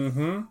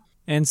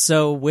 And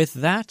so with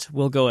that,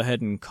 we'll go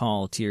ahead and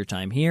call tier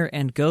time here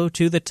and go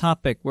to the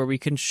topic where we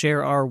can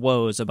share our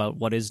woes about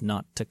what is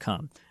not to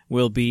come.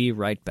 We'll be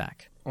right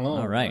back.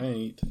 All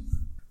right.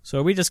 So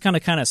are we just kind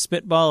of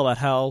spitball about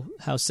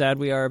how sad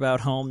we are about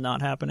home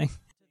not happening?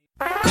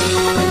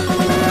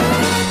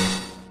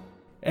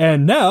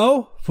 And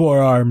now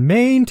for our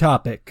main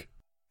topic.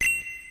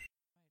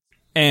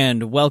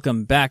 And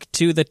welcome back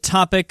to the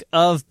topic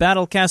of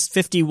Battlecast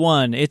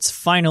 51. It's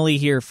finally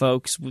here,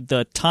 folks.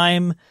 The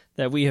time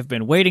that we have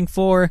been waiting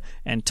for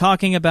and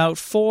talking about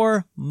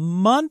for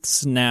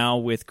months now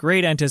with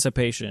great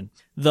anticipation.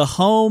 The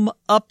Home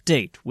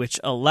Update, which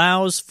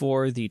allows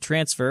for the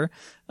transfer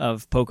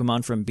of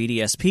Pokemon from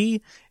BDSP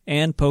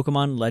and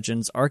Pokemon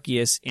Legends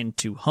Arceus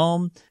into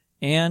Home,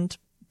 and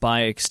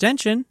by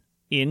extension,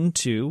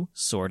 into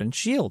Sword and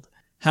Shield.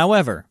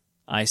 However,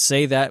 I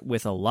say that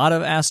with a lot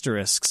of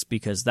asterisks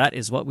because that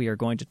is what we are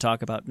going to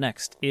talk about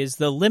next, is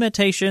the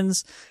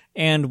limitations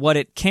and what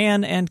it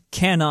can and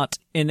cannot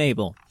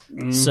enable.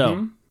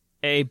 So,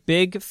 a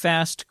big,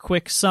 fast,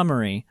 quick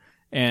summary,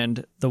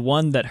 and the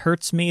one that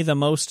hurts me the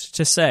most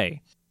to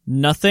say.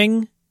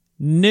 Nothing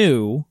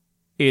new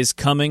is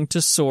coming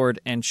to Sword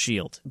and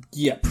Shield.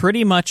 Yeah.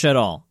 Pretty much at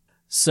all.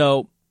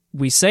 So,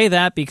 we say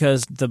that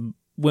because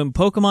when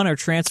Pokemon are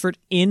transferred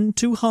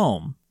into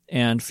Home,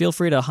 and feel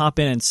free to hop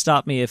in and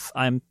stop me if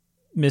I'm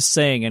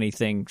missaying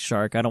anything,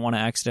 Shark. I don't want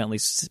to accidentally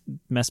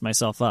mess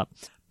myself up.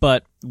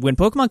 But when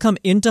Pokemon come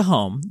into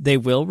Home, they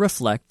will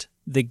reflect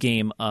the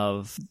game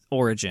of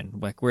origin,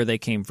 like where they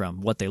came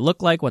from, what they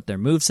look like, what their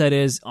moveset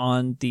is.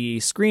 On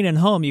the screen in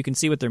Home, you can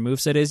see what their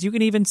moveset is. You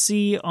can even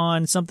see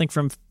on something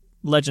from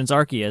Legends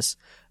Arceus,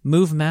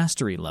 move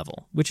mastery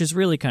level, which is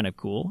really kind of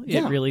cool.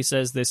 Yeah. It really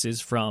says this is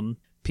from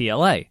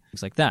PLA,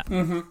 things like that.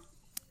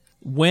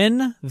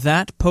 When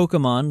that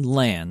Pokemon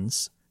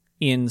lands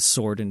in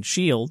Sword and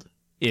Shield,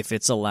 if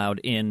it's allowed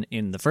in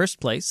the first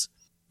place,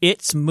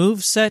 its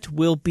moveset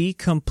will be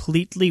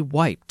completely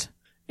wiped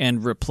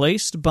and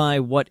replaced by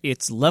what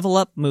its level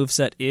up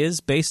moveset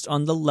is based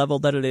on the level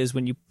that it is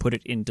when you put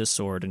it into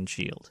Sword and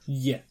Shield.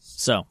 Yes.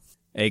 So,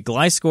 a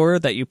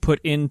Gliscor that you put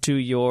into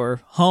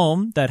your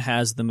Home that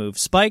has the move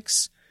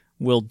Spikes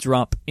will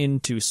drop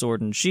into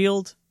Sword and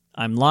Shield.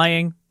 I'm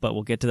lying. but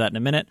we'll get to that in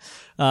a minute.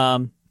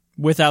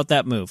 Without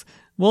that move.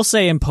 We'll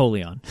say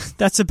Empoleon.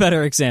 That's a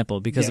better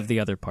example because of the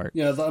other part.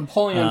 Yeah, the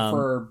Empoleon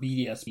for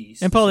BDSP.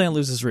 Empoleon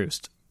loses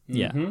Roost.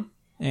 Yeah.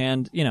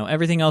 And,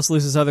 everything else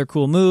loses other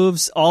cool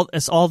moves.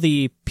 It's all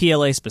the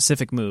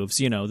PLA-specific moves,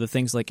 the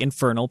things like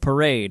Infernal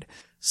Parade,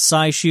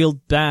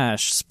 Psyshield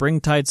Bash,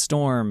 Springtide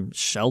Storm,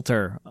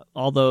 Shelter.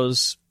 All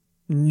those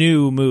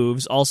new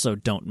moves also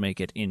don't make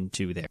it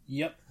into there.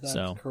 Yep,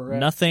 that's correct.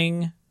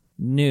 Nothing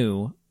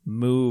new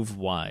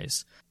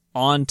move-wise.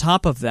 On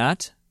top of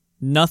that,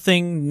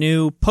 nothing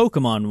new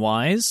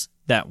Pokemon-wise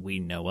that we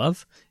know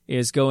of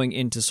is going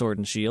into Sword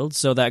and Shield.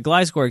 So that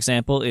Gliscor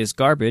example is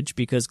garbage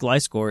because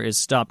Gliscor is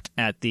stopped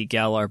at the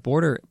Galar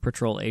Border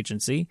Patrol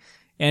Agency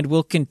and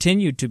will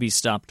continue to be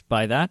stopped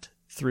by that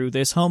through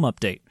this home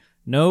update.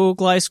 No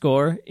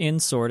Gliscor in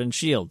Sword and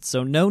Shield.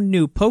 So no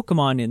new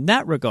Pokemon in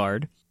that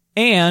regard,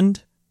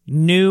 and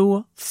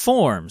new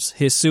forms.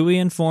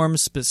 Hisuian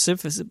forms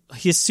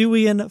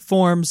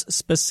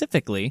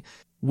specifically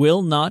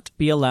will not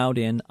be allowed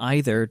in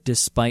either,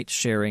 despite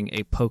sharing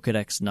a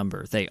Pokedex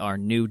number. They are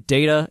new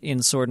data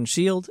in Sword and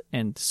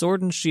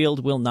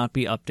Shield will not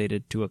be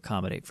updated to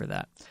accommodate for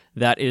that.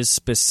 That is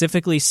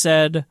specifically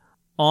said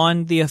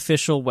on the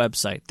official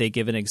website. They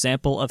give an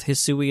example of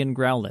Hisuian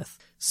Growlithe,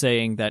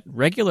 saying that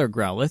regular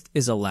Growlithe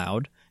is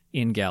allowed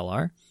in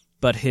Galar,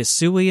 but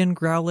Hisuian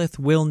Growlithe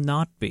will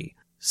not be.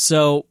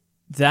 So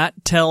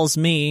that tells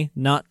me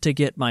not to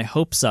get my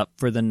hopes up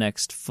for the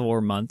next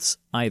 4 months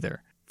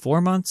either. 4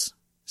 months?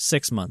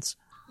 6 months.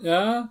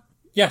 Yeah,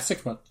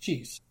 6 months.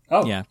 Jeez.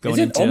 Oh, yeah. Is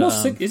it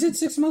almost 6? Is it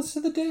 6 months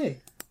to the day?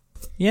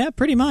 Yeah,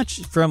 pretty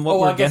much. From what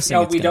we're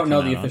guessing. We don't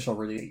know the official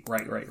release.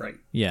 Right.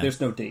 Yeah.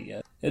 There's no date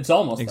yet. It's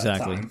almost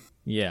exactly that time.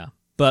 Yeah,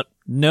 but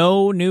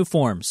no new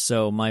forms.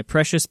 So my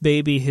precious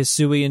baby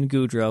Hisuian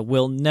Gudra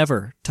will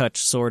never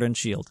touch Sword and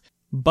Shield.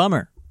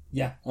 Bummer.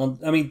 Yeah.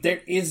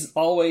 There is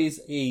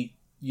always a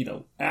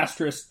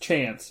asterisk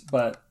chance,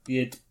 but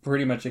it's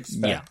pretty much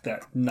expect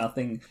that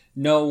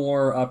no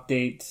more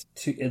updates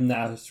in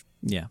that.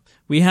 Yeah.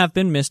 We have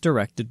been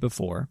misdirected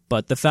before,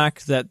 but the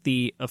fact that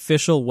the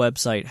official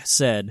website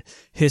said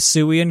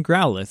Hisuian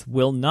Growlithe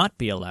will not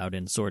be allowed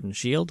in Sword and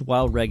Shield,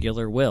 while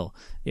regular will.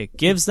 It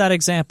gives that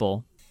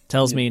example,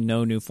 tells me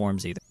no new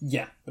forms either.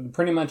 Yeah,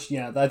 pretty much,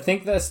 yeah. I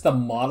think that's the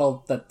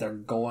model that they're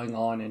going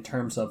on in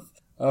terms of,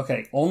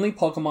 okay, only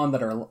Pokemon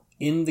that are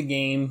in the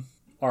game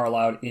are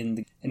allowed in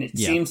the... And it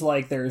seems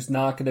like there's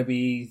not going to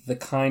be the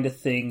kind of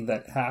thing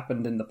that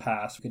happened in the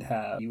past.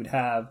 You would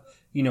have,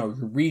 your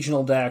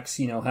regional dex,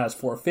 has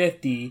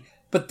 450,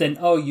 but then,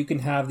 you can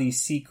have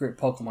these secret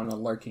Pokemon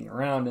lurking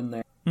around in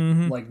there.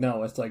 Mm-hmm. Like,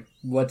 no, it's like,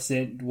 what's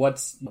in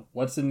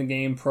the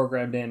game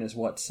programmed in is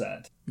what's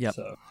set. Yep.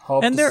 So,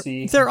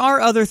 there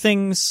are other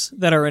things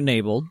that are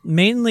enabled,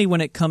 mainly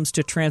when it comes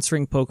to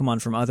transferring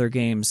Pokemon from other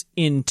games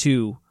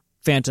into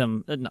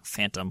Pokemon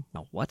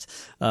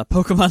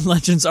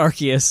Legends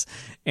Arceus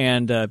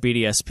and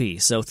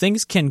BDSP. So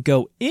things can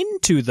go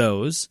into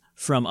those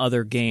from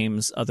other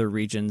games, other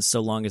regions, so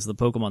long as the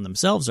Pokemon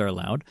themselves are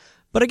allowed.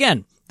 But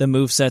again, the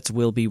movesets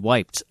will be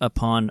wiped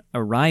upon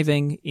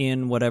arriving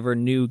in whatever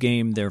new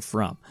game they're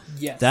from.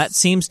 Yes. That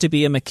seems to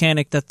be a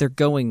mechanic that they're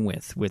going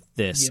with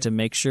this, to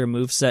make sure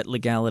moveset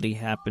legality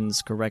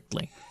happens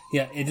correctly.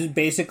 Yeah, it is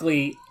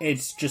basically,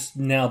 it's just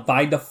now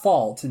by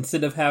default,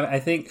 instead of having, I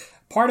think...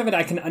 Part of it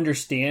I can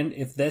understand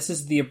if this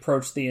is the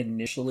approach they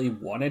initially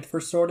wanted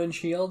for Sword and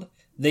Shield.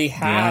 They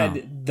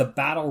had the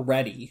Battle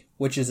Ready,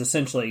 which is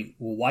essentially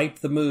wipe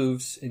the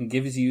moves and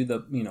gives you the,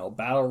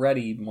 Battle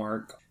Ready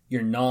mark,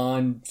 your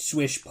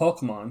non-Swish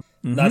Pokemon.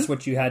 Mm-hmm. That's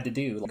what you had to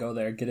do. Go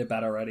there, get it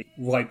Battle Ready,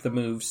 wipe the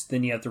moves,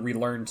 then you have to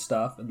relearn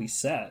stuff and be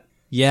set.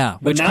 Yeah,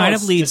 but which now kind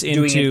of leads just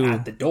doing into... it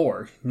at the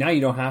door. Now you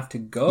don't have to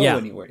go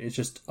anywhere. It's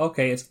just,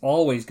 okay, it's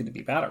always going to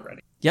be Battle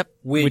Ready. Yep,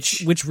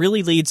 which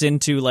really leads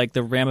into like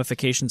the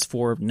ramifications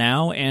for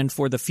now and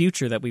for the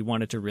future that we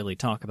wanted to really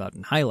talk about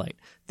and highlight.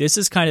 This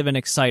is kind of an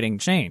exciting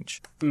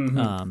change.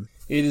 Mm-hmm.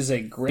 It is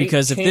a great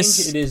change.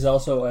 It is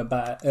also a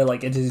bad,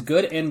 it is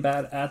good and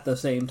bad at the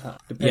same time,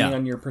 depending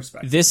on your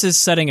perspective. This is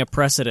setting a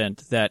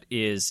precedent that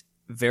is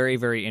very,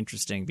 very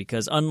interesting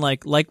because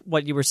unlike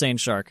what you were saying,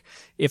 Shark,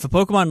 if a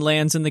Pokemon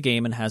lands in the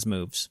game and has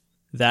moves,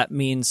 that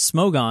means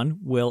Smogon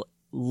will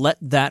let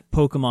that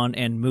Pokemon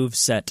and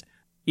moveset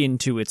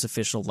into its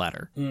official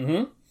ladder.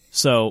 Mm-hmm.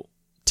 So,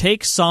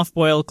 take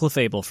Soft-Boiled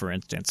Clefable, for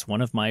instance,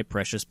 one of my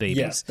precious babies.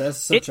 Yes,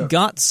 that's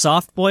got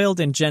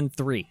soft-boiled in Gen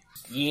 3.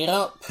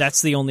 Yep.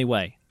 That's the only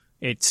way.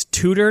 It's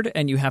tutored,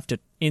 and you have to,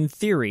 in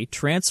theory,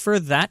 transfer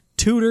that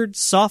tutored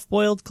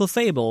soft-boiled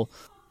Clefable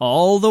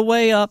all the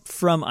way up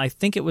from, I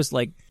think it was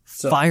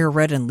Fire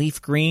Red and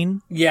Leaf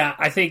Green. Yeah,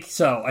 I think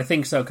so,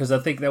 because I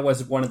think that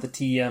was one of the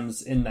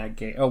TMs in that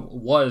game. Oh,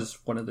 was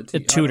one of the TMs. A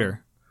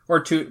tutor.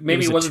 Or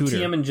maybe it was a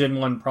TM in Gen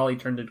 1, probably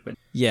turned into it.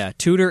 Yeah,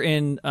 tutor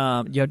in,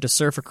 you had to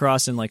surf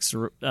across in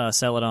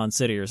Celadon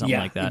City or something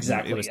like that.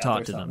 Exactly. It was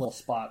taught to them. Little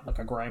spot, like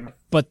a grimer.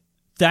 But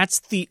that's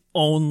the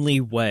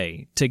only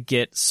way to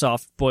get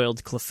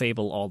soft-boiled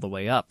Clefable all the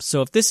way up.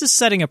 So if this is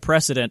setting a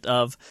precedent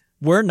of,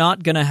 we're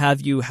not going to have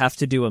you have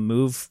to do a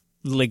move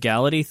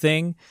legality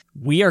thing,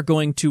 we are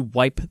going to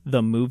wipe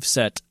the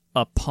moveset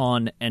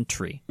upon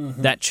entry.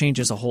 That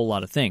changes a whole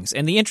lot of things.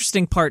 And the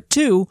interesting part,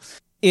 too,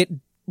 it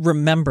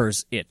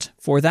remembers it.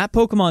 For that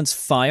Pokemon's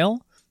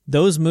file,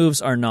 those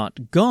moves are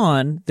not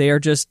gone. They are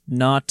just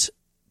not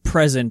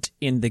present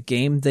in the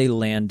game they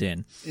land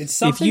in. It's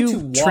something if you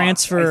to watch.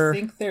 transfer... I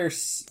think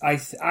there's...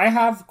 I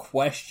have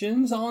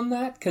questions on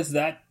that, because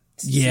that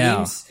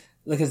seems...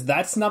 Because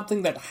that's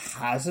something that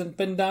hasn't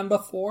been done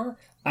before.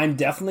 I'm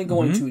definitely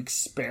going to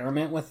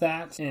experiment with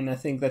that, and I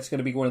think that's going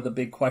to be one of the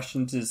big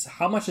questions is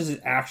how much does it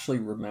actually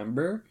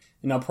remember?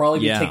 And I'll probably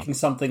be taking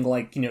something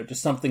like,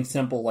 just something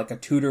simple like a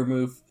tutor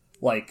move,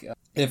 like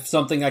if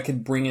something I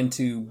could bring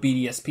into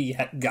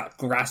BDSP got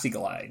Grassy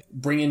Glide,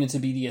 bring it into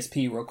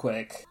BDSP real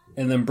quick,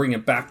 and then bring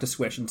it back to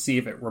Switch and see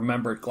if it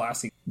remembered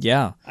Glassy.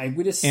 Yeah.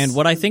 And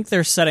what I think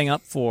they're setting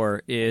up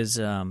for is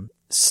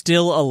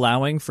still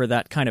allowing for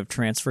that kind of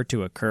transfer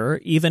to occur,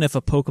 even if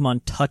a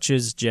Pokemon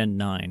touches Gen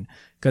 9.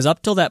 Because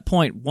up till that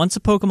point, once a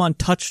Pokemon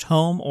touched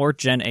home or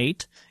Gen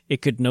 8,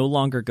 it could no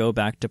longer go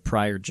back to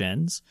prior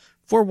gens,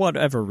 for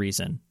whatever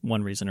reason,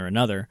 one reason or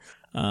another.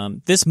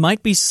 This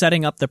might be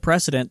setting up the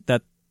precedent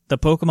that the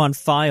Pokemon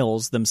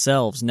files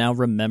themselves now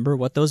remember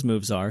what those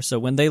moves are, so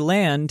when they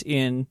land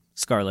in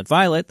Scarlet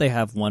Violet, they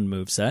have one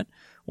move set,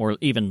 or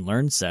even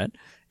learn set,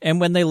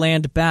 and when they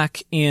land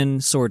back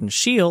in Sword and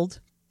Shield,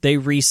 they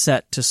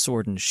reset to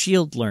Sword and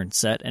Shield learn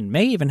set, and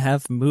may even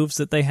have moves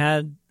that they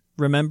had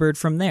remembered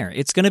from there.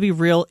 It's going to be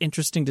real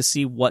interesting to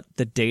see what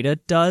the data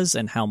does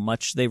and how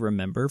much they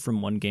remember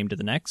from one game to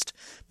the next.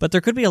 But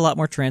there could be a lot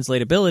more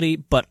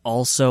translatability, but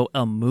also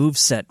a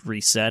moveset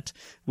reset,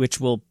 which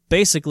will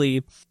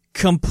basically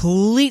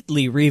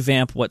completely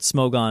revamp what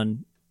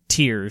Smogon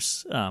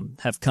tiers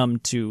have come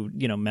to,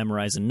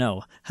 memorize and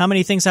know. How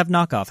many things have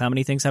knockoff? How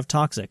many things have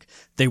toxic?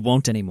 They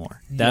won't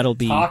anymore. That'll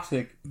be...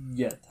 Toxic.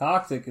 Yeah,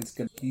 toxic is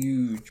going to be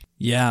huge.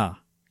 Yeah.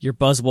 Your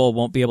Buzzwole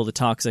won't be able to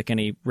toxic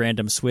any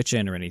random switch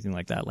in or anything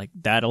like that. Like,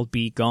 that'll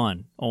be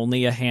gone.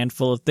 Only a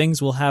handful of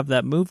things will have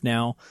that move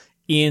now,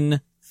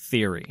 in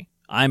theory.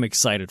 I'm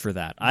excited for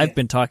that. I've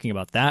been talking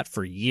about that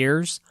for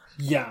years.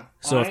 Yeah.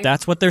 So if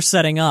that's what they're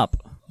setting up...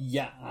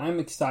 Yeah, I'm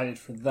excited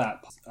for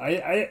that.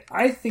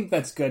 I think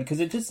that's good, because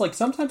it just,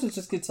 sometimes it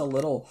just gets a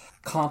little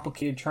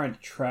complicated trying to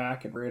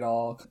track and read it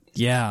all.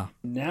 Yeah.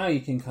 Now you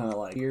can kind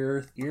of,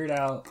 hear it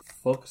out,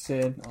 focus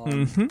in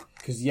on...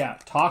 Because,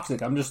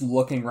 toxic, I'm just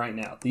looking right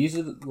now. These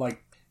are,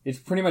 it's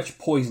pretty much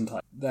poison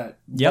type that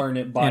learn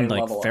it by and,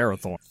 level.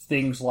 Ferrothorn.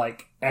 Things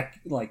like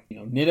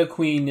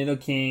Nidoqueen,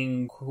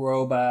 Nidoking,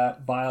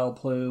 Crobat,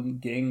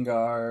 Vileplume,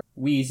 Gengar,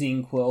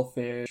 Weezing,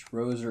 Quillfish,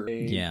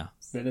 Roserade,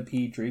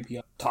 Venipede,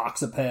 Drapion,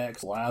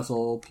 Toxapex,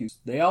 Lazzle, Puce.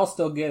 They all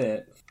still get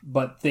it,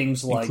 but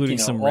things like, including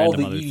some all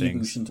random the other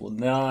evolutions will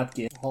not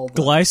get all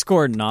the...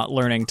 Gliscor not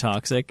learning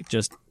Toxic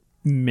just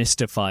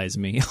mystifies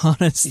me,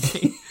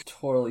 honestly.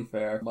 Totally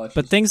fair.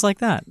 But things like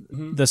that.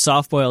 The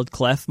soft-boiled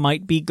Clef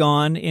might be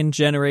gone in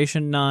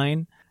Generation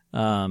 9.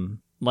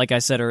 Like I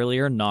said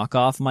earlier,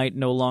 knockoff might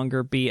no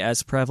longer be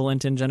as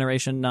prevalent in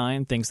Generation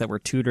 9. Things that were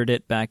tutored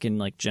it back in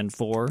Gen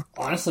 4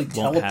 honestly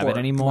won't have it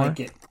anymore. Might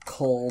get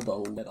cold a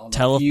little.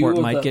 Teleport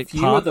might get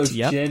few popped. Of those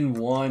Gen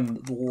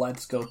 1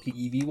 Let's Go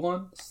PEV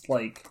ones,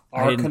 like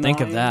Arcanine, I didn't think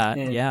of that.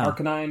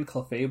 Arcanine,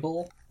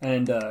 Clefable,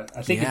 and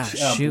I think it's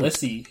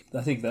Blissey.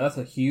 I think that's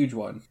a huge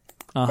one.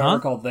 If I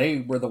recall, they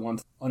were the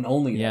ones and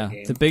only in that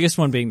game. The biggest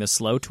one being the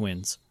Slow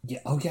Twins. Yeah.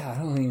 Oh yeah, I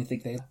don't even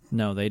think they...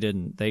 No, they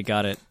didn't. They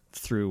got it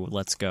through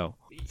Let's Go.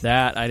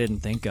 That I didn't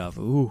think of.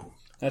 Ooh.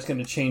 That's going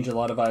to change a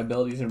lot of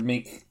viabilities and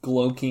make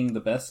Glowking the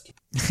best.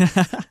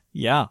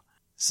 Yeah.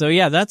 So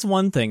that's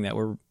one thing that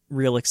we're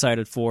real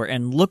excited for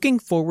and looking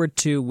forward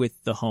to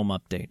with the home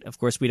update. Of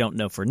course, we don't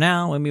know for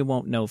now, and we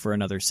won't know for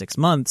another 6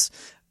 months.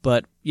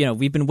 But,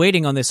 we've been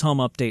waiting on this home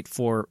update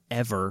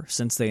forever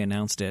since they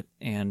announced it,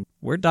 and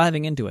we're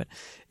diving into it.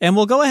 And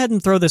we'll go ahead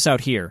and throw this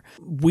out here.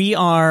 We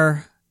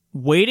are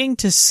waiting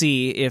to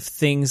see if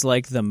things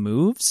like the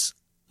moves,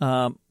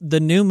 the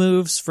new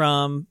moves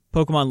from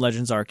Pokemon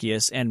Legends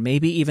Arceus, and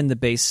maybe even the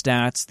base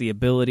stats, the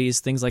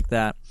abilities, things like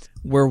that,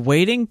 we're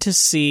waiting to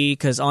see,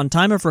 because on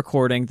time of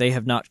recording, they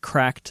have not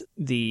cracked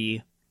the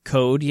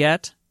code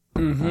yet.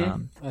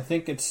 I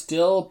think it's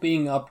still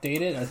being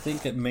updated. I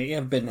think it may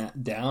have been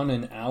down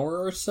an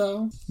hour or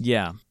so.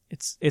 Yeah,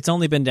 it's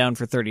only been down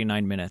for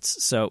 39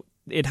 minutes, so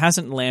it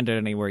hasn't landed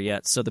anywhere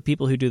yet. So the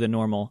people who do the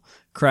normal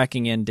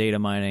cracking in data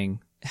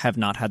mining have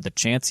not had the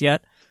chance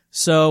yet.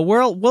 So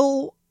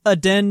we'll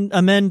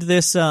amend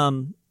this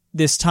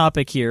this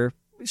topic here.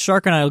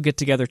 Shark and I will get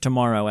together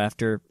tomorrow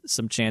after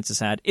some chances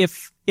had,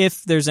 if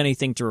there's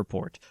anything to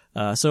report.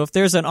 So if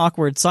there's an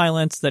awkward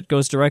silence that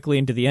goes directly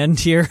into the end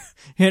here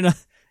in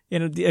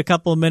a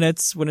couple of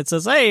minutes when it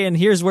says, hey, and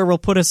here's where we'll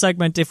put a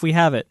segment if we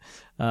have it.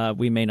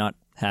 We may not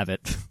have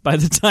it by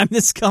the time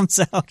this comes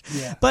out.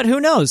 Yeah. But who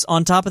knows?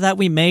 On top of that,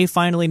 we may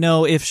finally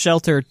know if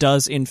Shelter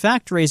does in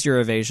fact raise your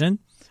evasion,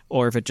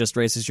 or if it just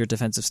raises your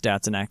defensive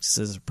stats and acts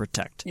as a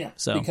protect. Yeah,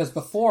 so because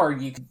before,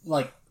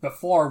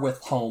 before with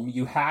Home,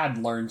 you had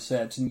learn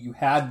sets and you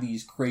had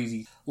these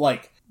crazy,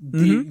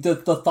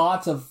 the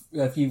thoughts of,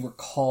 if you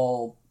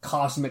recall,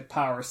 Cosmic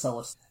Power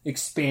Celis,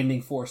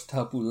 Expanding Force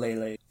Tapu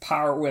Lele,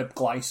 Power Whip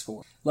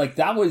Gliscor. Like,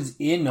 that was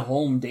in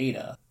home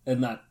data,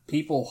 and that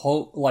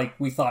people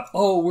we thought,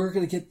 oh, we're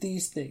going to get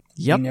these things.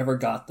 Yep. We never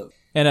got those.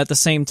 And at the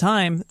same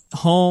time,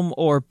 home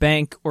or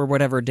bank or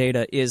whatever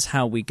data is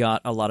how we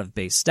got a lot of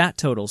base stat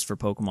totals for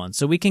Pokemon.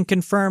 So we can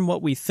confirm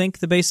what we think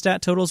the base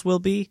stat totals will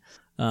be.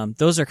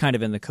 Those are kind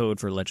of in the code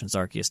for Legends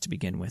Arceus to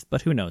begin with,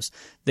 but who knows?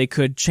 They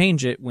could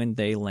change it when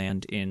they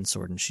land in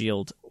Sword and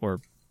Shield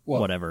or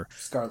whatever.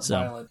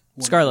 Violet.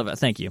 Scarlet,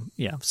 thank you.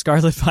 Yeah,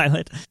 Scarlet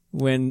Violet.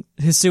 When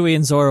Hisui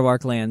and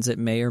Zoroark lands, it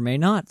may or may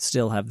not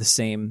still have the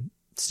same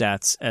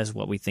stats as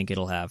what we think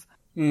it'll have.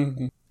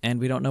 Mm-hmm. And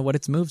we don't know what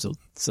its moves will,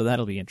 so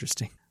that'll be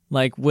interesting.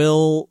 Like,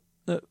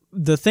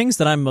 the things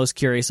that I'm most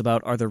curious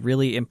about are the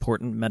really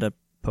important meta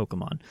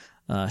Pokemon.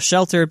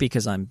 Shelter,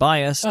 because I'm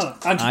biased.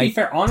 And to be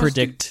fair, honest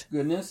predict... to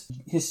goodness,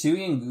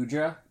 Hisui and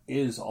Goodra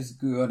is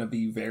going to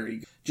be very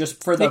good.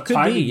 Just for the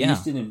time we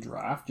used it in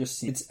draft,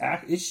 it's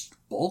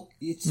bulk.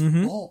 It's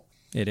bulk.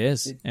 It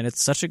is, and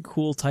it's such a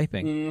cool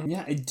typing.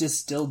 Yeah, it just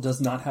still does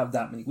not have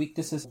that many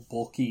weaknesses.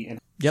 Bulky, and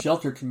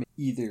Shelter can make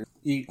either.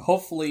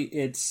 Hopefully,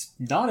 it's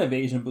not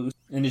evasion boost,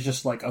 and it's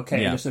just like,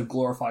 just a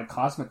glorified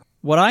Cosmic.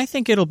 What I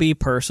think it'll be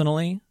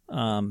personally,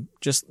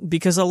 just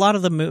because a lot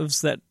of the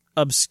moves that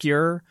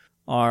obscure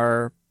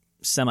are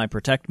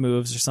semi-protect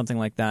moves or something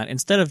like that.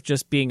 Instead of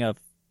just being a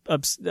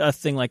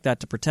thing like that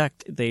to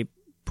protect, they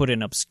put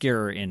in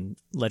obscure in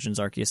Legends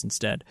Arceus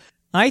instead.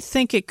 I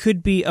think it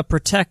could be a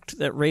protect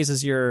that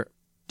raises your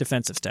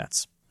defensive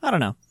stats. I don't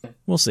know.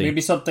 We'll see.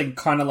 Maybe something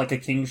kind of like a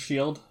King's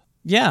Shield?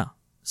 Yeah,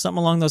 something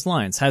along those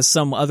lines. Has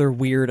some other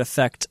weird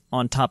effect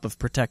on top of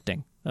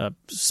protecting.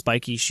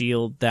 Spiky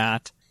Shield,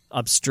 that,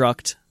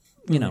 Obstruct.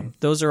 You know,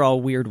 those are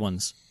all weird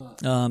ones.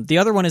 The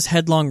other one is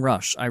Headlong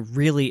Rush. I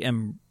really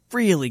am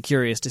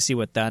curious to see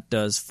what that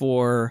does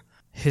for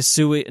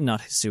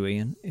not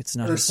Hisuian. It's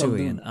not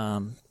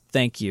Hisuian.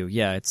 Thank you.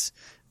 Yeah, it's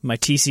my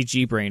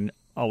TCG brain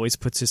always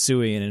puts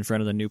Hisuian in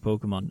front of the new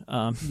Pokemon.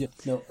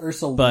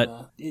 Ursaluna.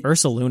 But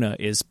Ursaluna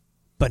is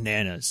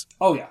bananas.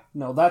 Oh yeah.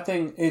 No, that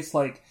thing, it's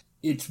like,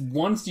 it's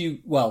once you,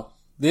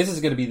 this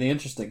is going to be the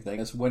interesting thing,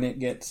 is when it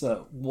gets,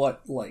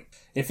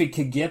 if it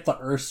could get the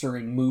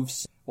Ursaring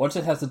moves, once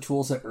it has the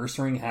tools that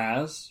Ursaring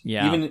has,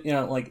 even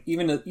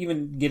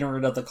getting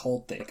rid of the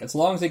Cold thing, as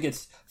long as it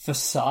gets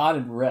Facade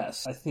and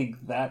Rest, I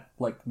think that,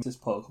 makes this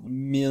Pokemon a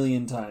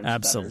million times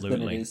better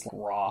than it is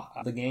raw out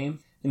of the game.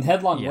 And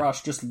Headlong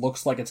Rush just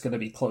looks like it's going to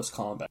be close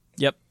combat.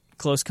 Yep,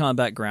 close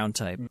combat ground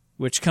type,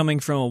 which coming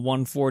from a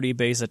 140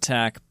 base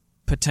attack,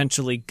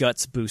 potentially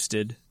guts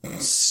boosted,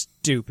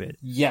 stupid.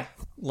 Yeah.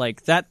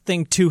 Like, that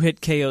thing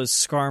 2-hit KOs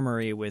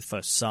Skarmory with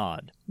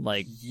Facade.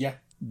 Yeah.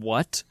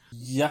 What?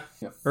 Yeah.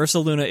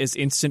 Ursaluna is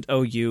instant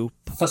OU.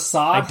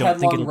 Facade,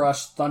 Headlong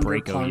Rush,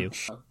 Thunder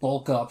Punch, OU.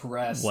 Bulk Up,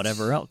 Rest.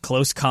 Whatever else.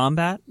 Close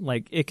combat?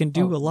 Like, it can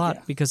do a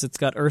lot because it's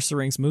got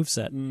Ursaring's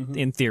moveset,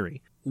 in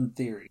theory.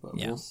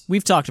 Yeah.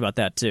 We've talked about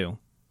that too,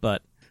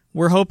 but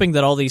we're hoping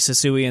that all these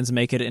Hisuians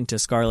make it into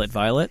Scarlet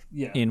Violet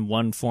in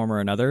one form or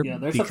another,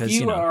 because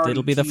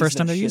it'll be the first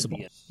time they're usable.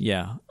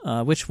 Yeah.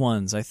 Which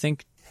ones? I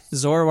think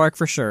Zoroark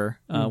for sure.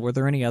 Were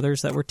there any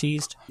others that were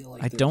teased?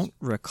 I don't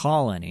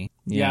recall any.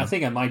 Yeah, I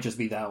think it might just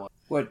be that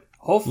one.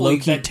 Hopefully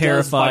Loki that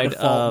terrified does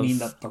by default of mean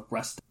that the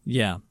rest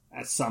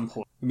at some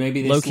point.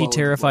 Maybe they Loki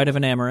terrified of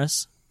an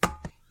Amorous.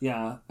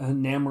 Yeah,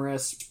 an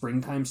Amorous,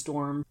 Springtime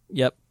Storm.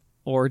 Yep.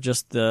 Or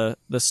just the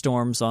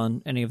storms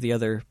on any of the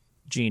other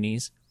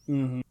genies.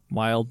 Mm-hmm.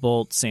 Wild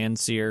Bolt,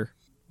 Sandsear,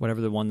 whatever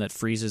the one that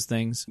freezes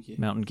things.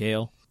 Mountain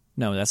Gale.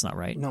 No, that's not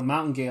right. No,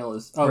 Mountain Gale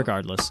is...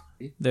 Regardless.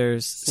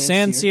 There's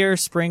Sandsear,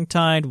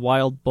 Springtide,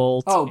 Wild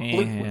Bolt,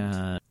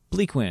 and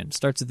Bleakwind.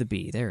 Starts with the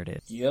B. There it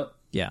is. Yep.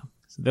 Yeah.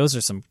 So those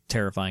are some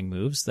terrifying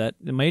moves that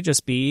it may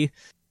just be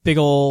big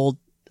old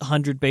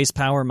 100 base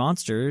power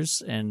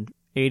monsters and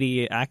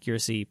 80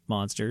 accuracy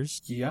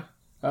monsters. Yeah.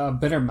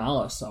 Bitter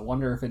Malice. I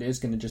wonder if it is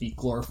going to just be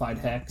glorified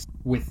Hex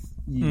with,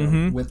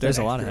 with there's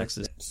a lot of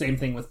hexes. Same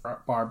thing with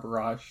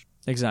Barbarage.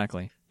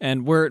 Exactly.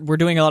 And we're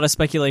doing a lot of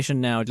speculation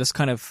now, just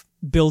kind of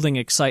building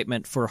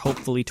excitement for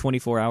hopefully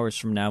 24 hours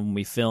from now when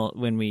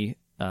we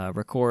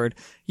record.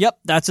 Yep,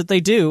 that's what they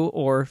do.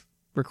 Or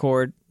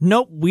record.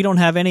 Nope, we don't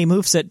have any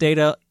moveset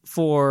data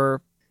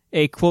for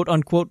a quote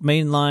unquote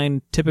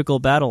mainline typical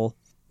battle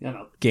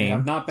game. They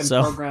have not been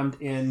programmed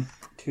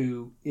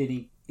into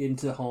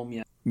home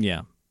yet.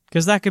 Yeah.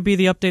 Because that could be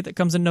the update that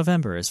comes in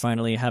November, is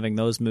finally having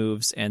those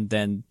moves, and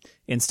then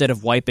instead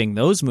of wiping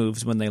those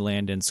moves when they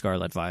land in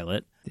Scarlet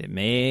Violet, it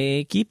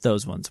may keep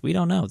those ones. We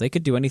don't know. They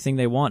could do anything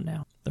they want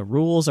now. The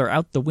rules are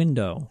out the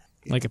window.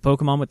 Like a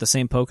Pokemon with the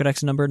same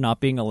Pokedex number not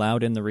being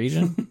allowed in the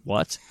region?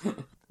 What?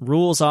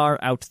 Rules are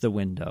out the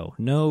window.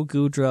 No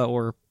Goodra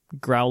or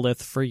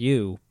Growlithe for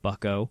you,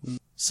 bucko.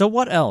 So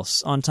what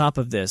else on top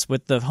of this?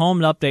 With the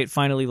home update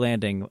finally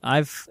landing,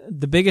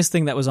 the biggest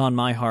thing that was on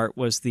my heart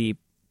was the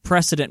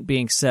precedent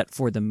being set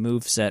for the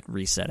moveset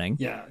resetting.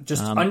 Yeah,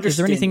 just understand. Is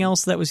there anything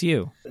else that was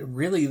you?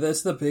 Really,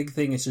 that's the big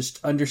thing, is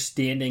just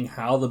understanding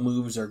how the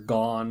moves are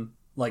gone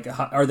Like,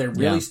 are they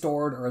really Yeah.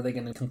 stored, or are they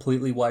going to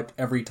completely wiped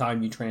every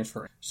time you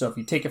transfer it? So if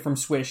you take it from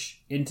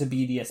Swish into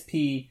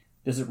BDSP,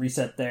 does it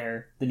reset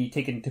there? Then you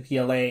take it into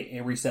PLA,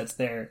 it resets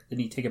there. Then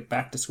you take it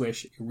back to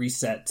Swish, it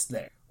resets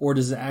there. Or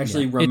does it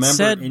actually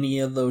remember any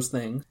of those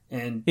things?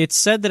 And It's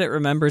said that it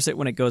remembers it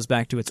when it goes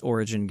back to its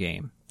origin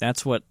game.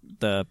 That's what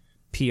the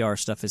PR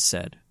stuff has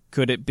said.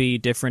 Could it be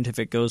different if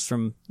it goes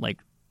from, like,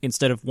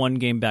 instead of one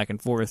game back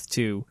and forth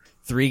to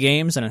 3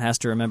 games, and it has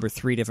to remember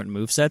 3 different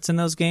movesets in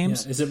those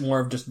games? yeah, is it more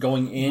of just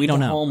going into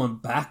home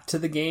and back to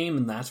the game,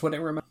 and that's what it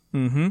remembers?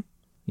 Mm-hmm.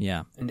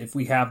 Yeah. And if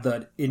we have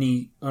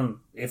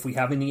if we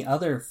have any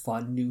other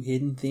fun new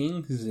hidden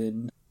things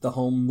in the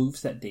home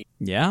moveset data,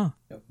 Yeah.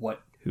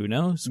 what? Who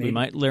knows? Maybe. We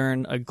might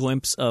learn a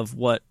glimpse of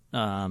what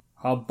How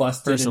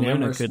busted an Ursaluna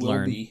Emrys could will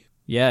learn. be.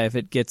 Yeah, if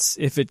it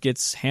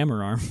gets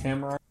hammer arm.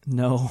 Hammer.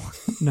 No,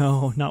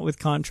 not with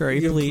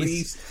contrary, Yeah,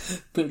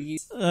 please.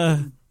 please.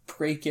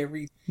 Break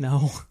every.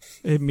 No,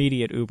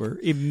 immediate Uber.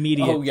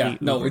 Immediately. Oh yeah,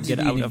 no, Uber. it's Get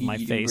out of immediate my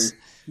Uber. face.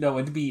 No,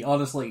 it'd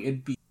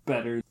be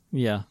better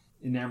Yeah,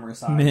 in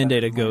Emrys.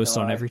 mandate a ghost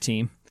on every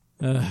team.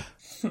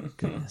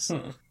 Goodness.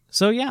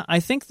 So yeah, I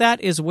think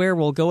that is where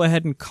we'll go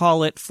ahead and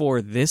call it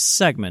for this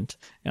segment.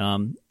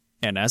 And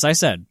as I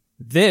said,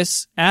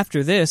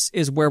 after this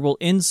is where we'll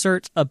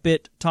insert a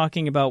bit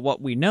talking about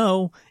what we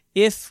know,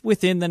 if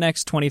within the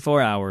next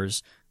 24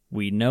 hours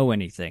we know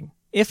anything.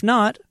 If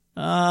not,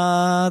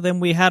 then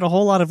we had a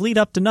whole lot of lead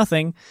up to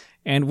nothing,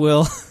 and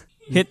we'll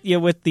hit you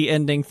with the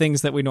ending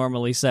things that we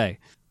normally say.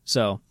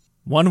 So,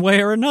 one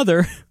way or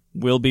another,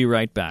 we'll be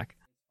right back.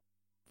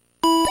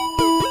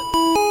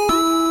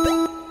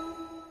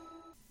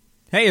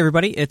 Hey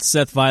everybody, it's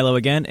Seth Vilo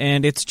again,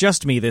 and it's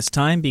just me this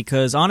time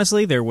because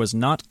honestly there was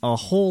not a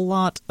whole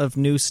lot of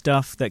new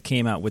stuff that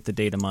came out with the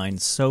data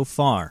mines so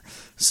far.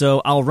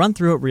 So I'll run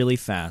through it really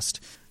fast.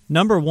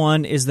 Number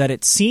 1 is that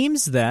it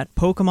seems that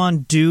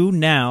Pokemon do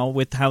now,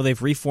 with how they've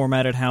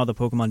reformatted how the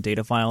Pokemon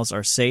data files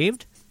are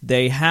saved,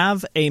 they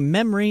have a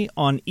memory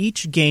on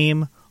each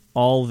game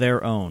all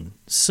their own.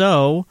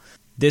 So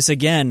this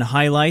again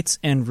highlights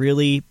and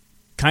really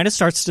kind of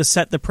starts to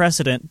set the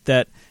precedent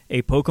that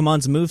a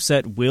Pokemon's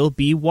moveset will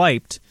be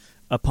wiped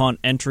upon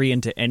entry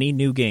into any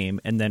new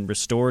game and then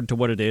restored to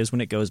what it is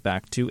when it goes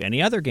back to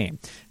any other game.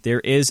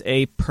 There is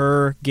a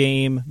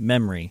per-game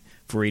memory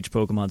for each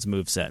Pokemon's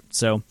moveset.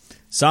 So,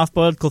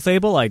 Soft-Boiled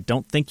Clefable, I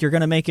don't think you're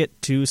going to make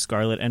it to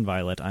Scarlet and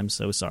Violet. I'm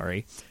so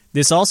sorry.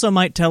 This also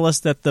might tell us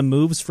that the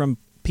moves from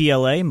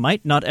PLA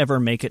might not ever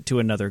make it to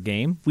another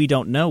game. We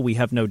don't know. We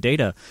have no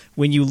data.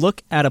 When you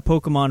look at a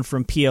Pokemon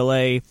from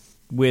PLA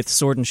with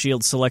Sword and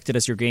Shield selected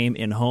as your game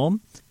in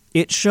home,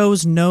 it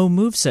shows no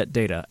moveset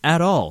data at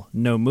all.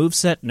 No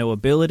moveset, no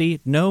ability,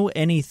 no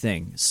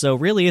anything. So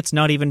really it's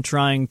not even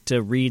trying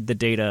to read the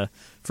data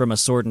from a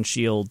Sword and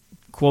Shield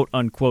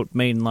quote-unquote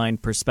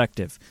mainline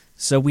perspective.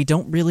 So we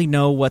don't really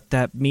know what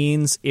that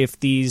means. If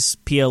these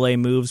PLA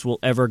moves will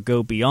ever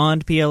go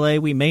beyond PLA,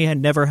 we may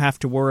never have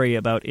to worry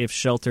about if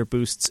Shelter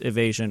boosts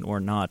evasion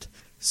or not.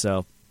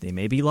 So they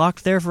may be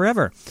locked there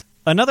forever.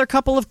 Another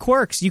couple of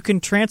quirks. You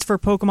can transfer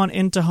Pokemon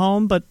into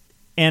home,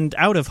 and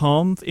out of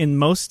home in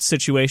most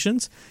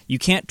situations. You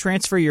can't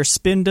transfer your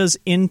Spindas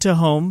into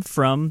home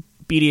from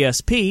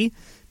BDSP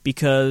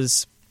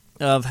because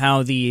of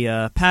how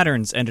the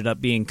patterns ended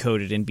up being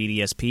coded in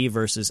BDSP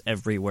versus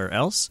everywhere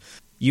else.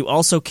 You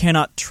also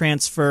cannot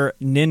transfer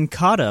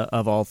Nincada,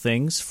 of all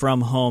things,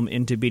 from home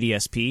into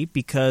BDSP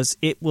because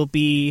it will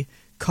be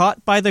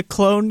caught by the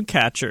clone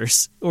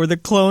catchers or the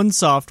clone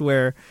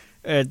software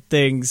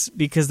things,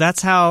 because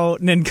that's how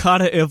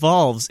Nincada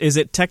evolves. Is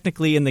it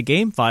technically in the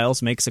game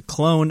files makes a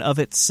clone of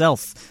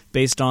itself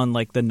based on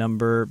like the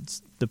number,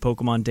 the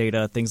Pokemon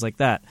data, things like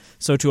that.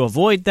 So to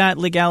avoid that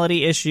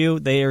legality issue,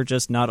 they are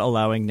just not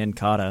allowing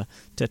Nincada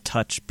to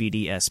touch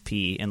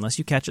BDSP unless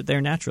you catch it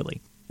there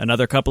naturally.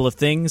 Another couple of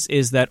things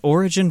is that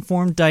Origin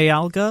Form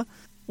Dialga,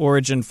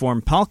 Origin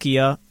Form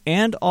Palkia,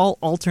 and all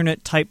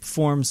alternate type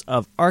forms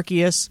of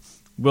Arceus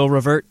will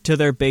revert to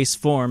their base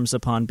forms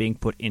upon being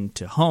put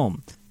into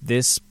home.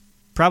 This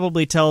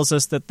probably tells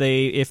us that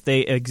they, if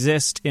they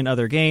exist in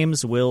other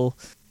games, will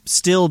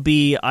still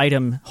be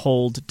item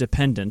hold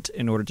dependent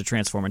in order to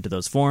transform into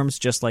those forms,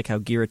 just like how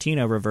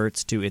Giratina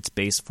reverts to its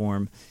base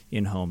form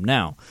in home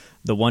now.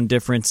 The one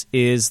difference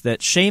is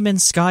that Shaman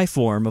Sky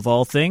form, of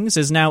all things,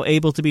 is now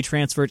able to be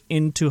transferred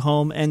into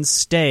home and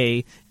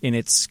stay in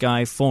its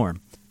Sky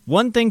form.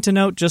 One thing to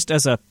note, just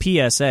as a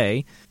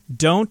PSA,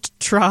 don't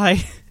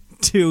try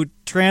to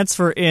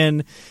transfer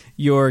in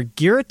your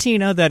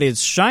Giratina that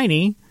is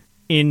shiny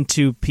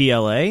into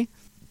PLA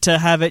to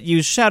have it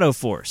use Shadow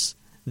Force.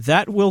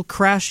 That will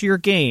crash your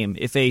game.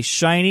 If a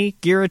shiny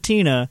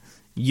Giratina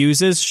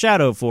uses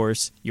Shadow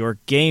Force, your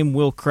game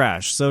will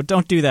crash. So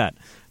don't do that.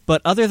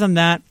 But other than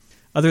that,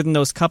 other than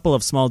those couple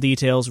of small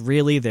details,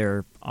 really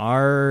there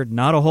are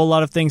not a whole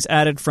lot of things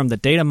added from the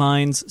data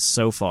mines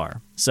so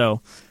far.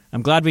 So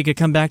I'm glad we could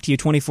come back to you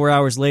 24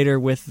 hours later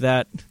with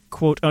that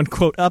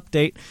quote-unquote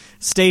update.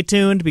 Stay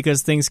tuned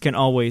because things can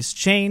always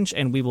change,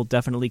 and we will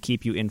definitely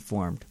keep you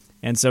informed.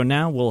 And so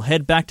now we'll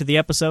head back to the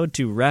episode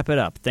to wrap it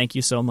up. Thank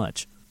you so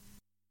much.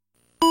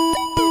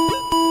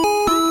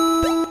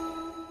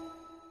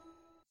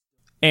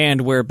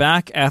 And we're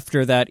back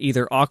after that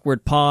either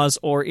awkward pause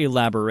or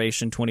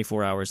elaboration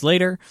 24 hours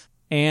later,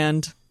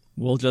 and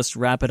we'll just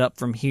wrap it up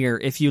from here.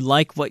 If you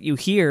like what you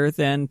hear,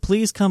 then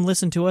please come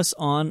listen to us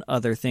on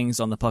other things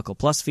on the Puckle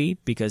Plus feed,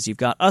 because you've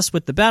got us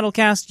with the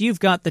Battlecast, you've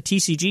got the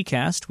TCG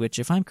cast, which,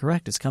 if I'm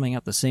correct, is coming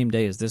out the same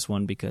day as this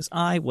one because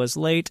I was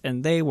late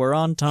and they were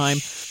on time.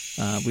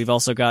 We've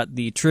also got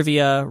the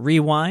Trivia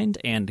Rewind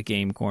and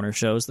Game Corner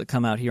shows that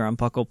come out here on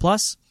Puckle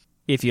Plus.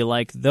 If you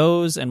like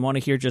those and want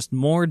to hear just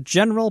more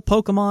general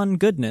Pokemon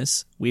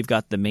goodness, we've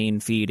got the main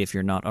feed. If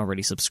you're not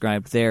already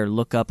subscribed there,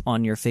 look up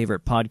on your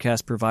favorite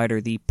podcast provider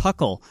the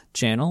Puckle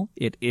channel.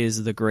 It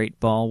is the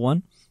Great Ball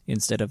one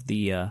instead of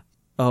the,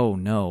 oh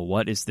no,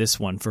 what is this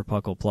one for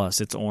Puckle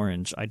Plus? It's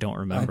orange. I don't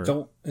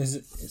remember. Is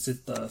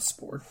it the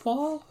Sport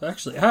Ball?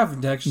 Actually, I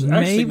haven't actually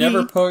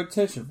never paid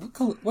attention.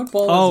 What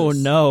ball is this? Oh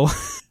no.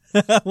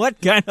 What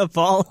kind of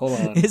ball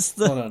Hold on.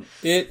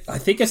 I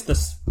think it's the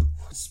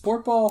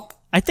Sport Ball.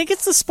 I think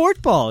it's the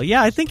Sport Ball.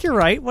 Yeah, I think you're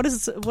right. What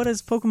is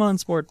Pokemon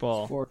Sport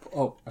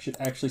Ball? I should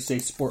actually say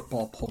Sport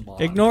Ball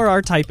Pokemon. Ignore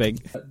our typing.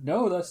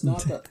 No, that's not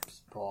the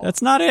ball.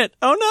 That's not it.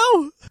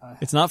 Oh no!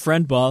 It's not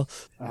Friend Ball.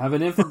 I have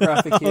an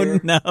infographic here.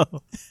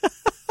 Oh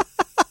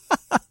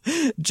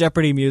no!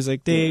 Jeopardy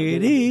music.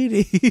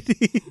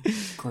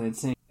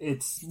 Glancing.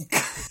 It's.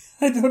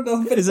 I don't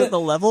know. Is it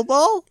the level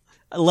ball?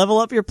 Level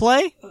up your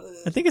play?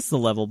 I think it's the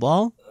level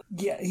ball.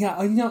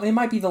 Yeah, it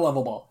might be the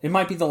level ball. It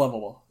might be the level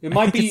ball. It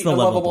might be the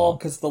level ball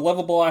because the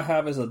level ball I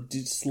have is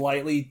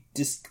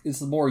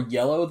is more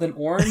yellow than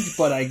orange,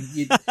 but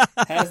it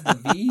has the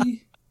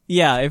V.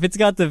 Yeah, if it's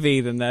got the V,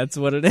 then that's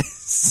what it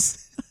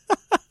is.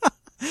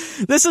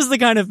 This is the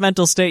kind of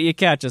mental state you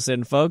catch us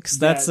in, folks.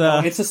 That's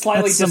it's a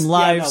slightly some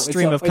live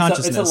stream of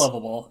consciousness. It's a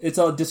level ball. It's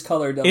a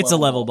discolored. It's a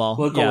level ball.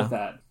 We'll go with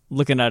that.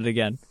 Looking at it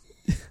again.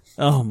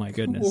 Oh my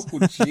goodness. Oh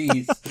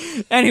jeez.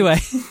 Anyway.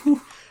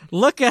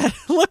 Look up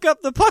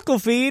the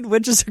Puckle feed,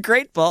 which is a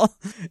great ball,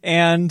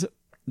 and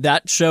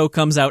that show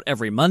comes out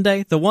every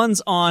Monday. The ones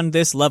on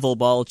this Level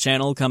Ball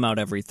channel come out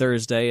every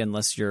Thursday,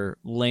 unless you're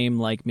lame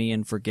like me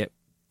and forget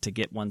to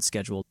get one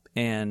scheduled.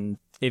 And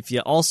if you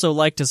also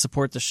like to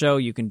support the show,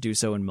 you can do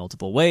so in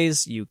multiple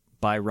ways. You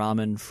buy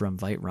ramen from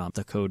ViteRamen,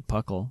 the code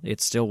Puckle. It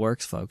still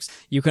works, folks.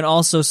 You can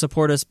also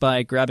support us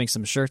by grabbing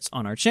some shirts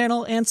on our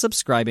channel and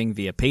subscribing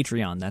via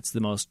Patreon. That's the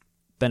most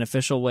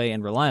beneficial way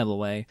and reliable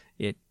way.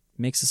 It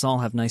makes us all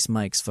have nice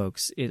mics,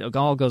 folks. It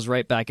all goes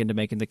right back into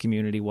making the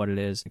community what it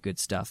is. Good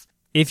stuff.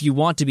 If you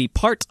want to be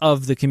part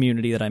of the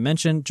community that I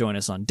mentioned, join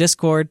us on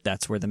Discord.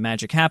 That's where the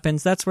magic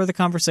happens. That's where the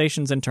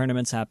conversations and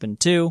tournaments happen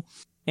too.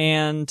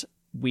 And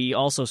we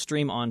also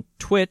stream on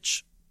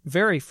Twitch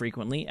very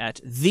frequently at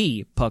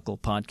The Puckle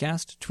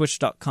Podcast,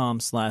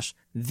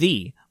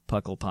 twitch.com/The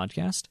Puckle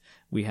Podcast.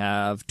 We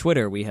have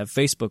Twitter, we have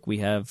Facebook, we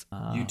have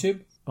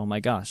YouTube. Oh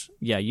my gosh.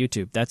 Yeah,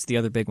 YouTube. That's the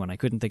other big one. I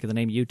couldn't think of the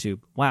name YouTube.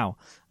 Wow.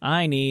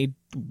 I need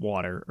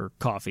water or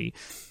coffee.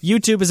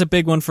 YouTube is a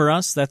big one for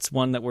us. That's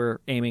one that we're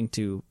aiming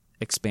to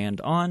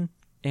expand on.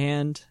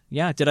 And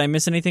yeah, did I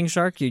miss anything,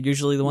 Shark? You're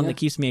usually the one that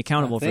keeps me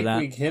accountable for that. I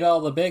think we hit all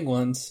the big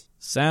ones.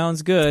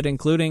 Sounds good,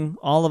 including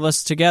all of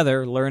us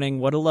together learning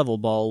what a level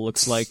ball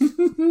looks like.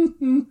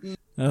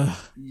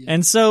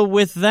 And so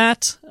with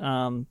that,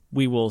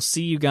 we will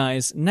see you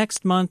guys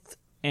next month.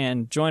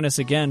 And join us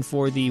again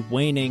for the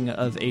waning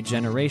of a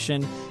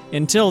generation.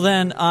 Until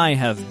then, I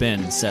have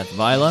been Seth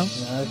Vilo.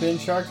 And I've been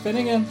Shark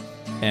Finnegan.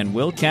 And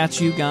we'll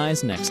catch you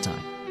guys next time.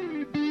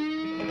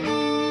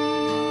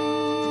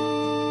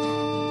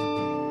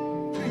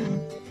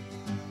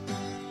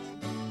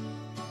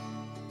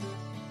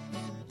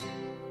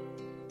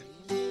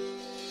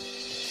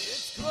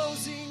 It's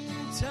closing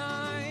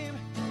time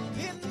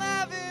in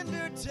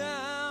Lavender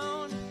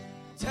Town.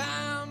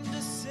 Time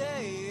to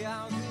say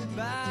our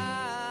goodbye.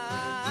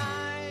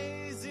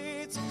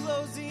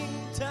 Closing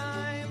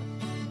time.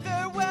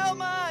 Farewell,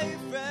 my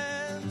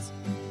friends.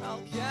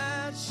 I'll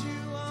catch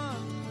you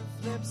on the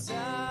flip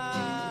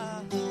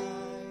side.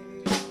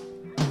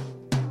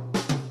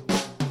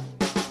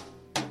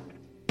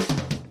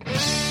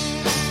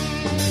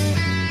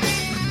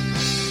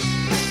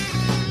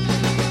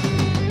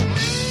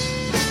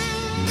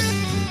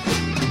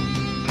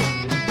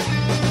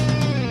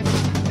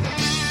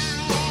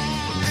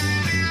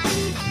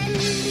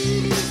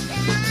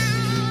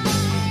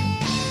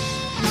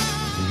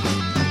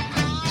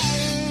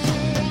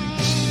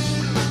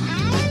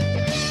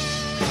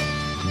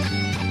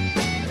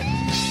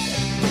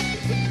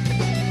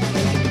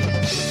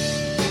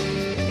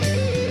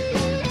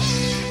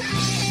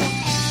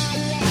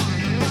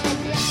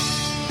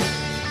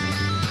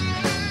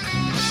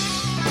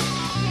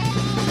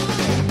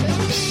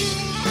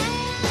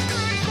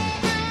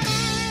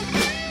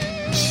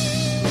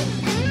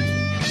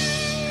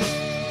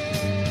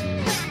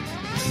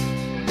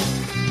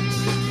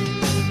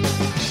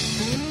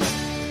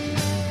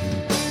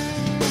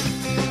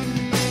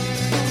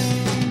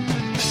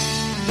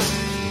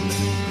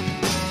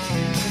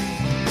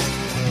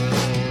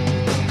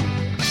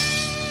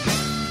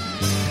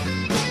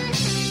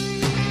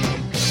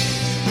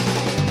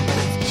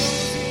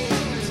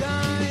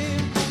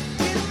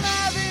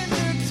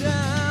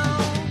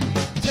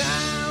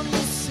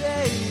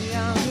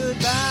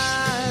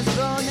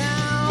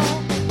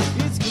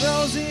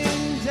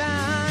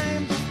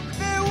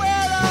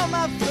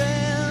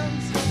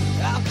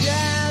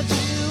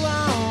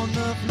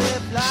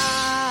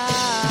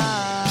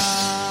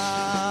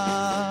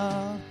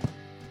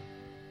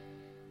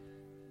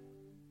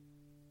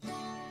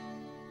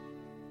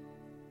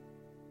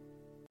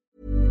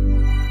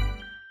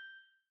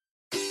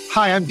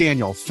 Hi, I'm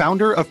Daniel,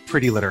 founder of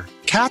Pretty Litter.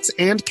 Cats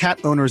and cat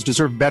owners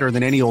deserve better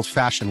than any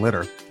old-fashioned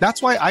litter.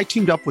 That's why I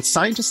teamed up with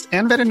scientists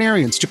and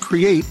veterinarians to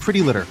create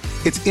Pretty Litter.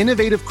 Its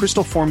innovative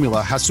crystal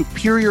formula has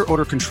superior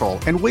odor control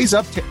and weighs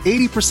up to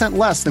 80%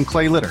 less than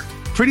clay litter.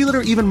 Pretty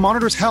Litter even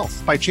monitors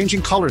health by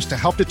changing colors to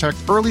help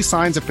detect early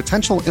signs of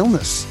potential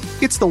illness.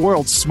 It's the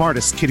world's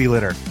smartest kitty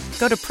litter.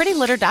 Go to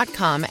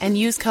prettylitter.com and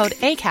use code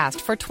ACAST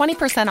for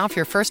 20% off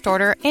your first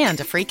order and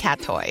a free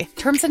cat toy.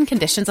 Terms and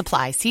conditions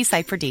apply. See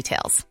site for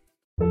details.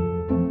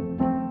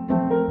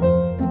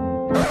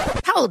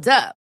 Hold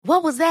up.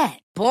 What was that?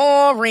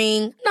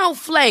 Boring. No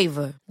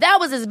flavor. That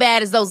was as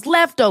bad as those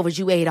leftovers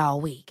you ate all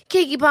week.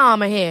 Keke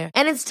Palmer here,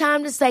 and it's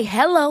time to say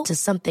hello to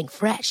something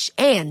fresh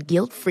and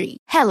guilt-free.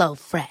 Hello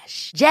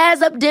Fresh.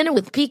 Jazz up dinner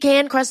with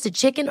pecan-crusted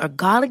chicken or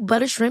garlic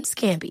butter shrimp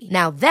scampi.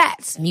 Now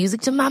that's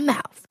music to my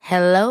mouth.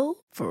 Hello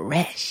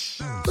Fresh.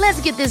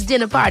 Let's get this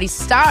dinner party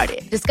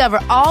started. Discover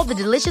all the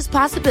delicious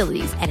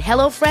possibilities at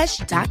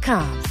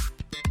HelloFresh.com.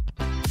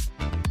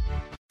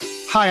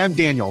 Hi, I'm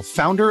Daniel,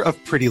 founder of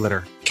Pretty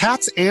Litter.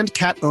 Cats and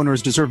cat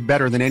owners deserve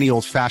better than any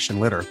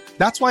old-fashioned litter.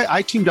 That's why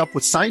I teamed up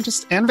with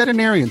scientists and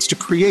veterinarians to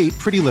create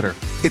Pretty Litter.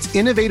 Its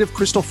innovative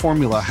crystal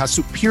formula has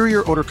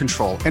superior odor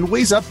control and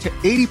weighs up to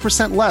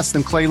 80% less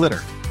than clay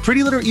litter.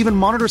 Pretty Litter even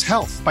monitors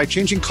health by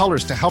changing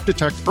colors to help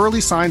detect early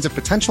signs of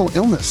potential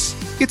illness.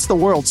 It's the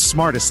world's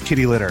smartest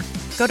kitty litter.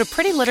 Go to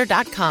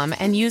prettylitter.com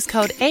and use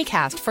code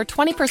ACAST for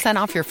 20%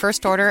 off your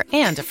first order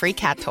and a free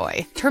cat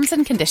toy. Terms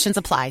and conditions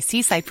apply.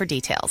 See site for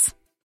details.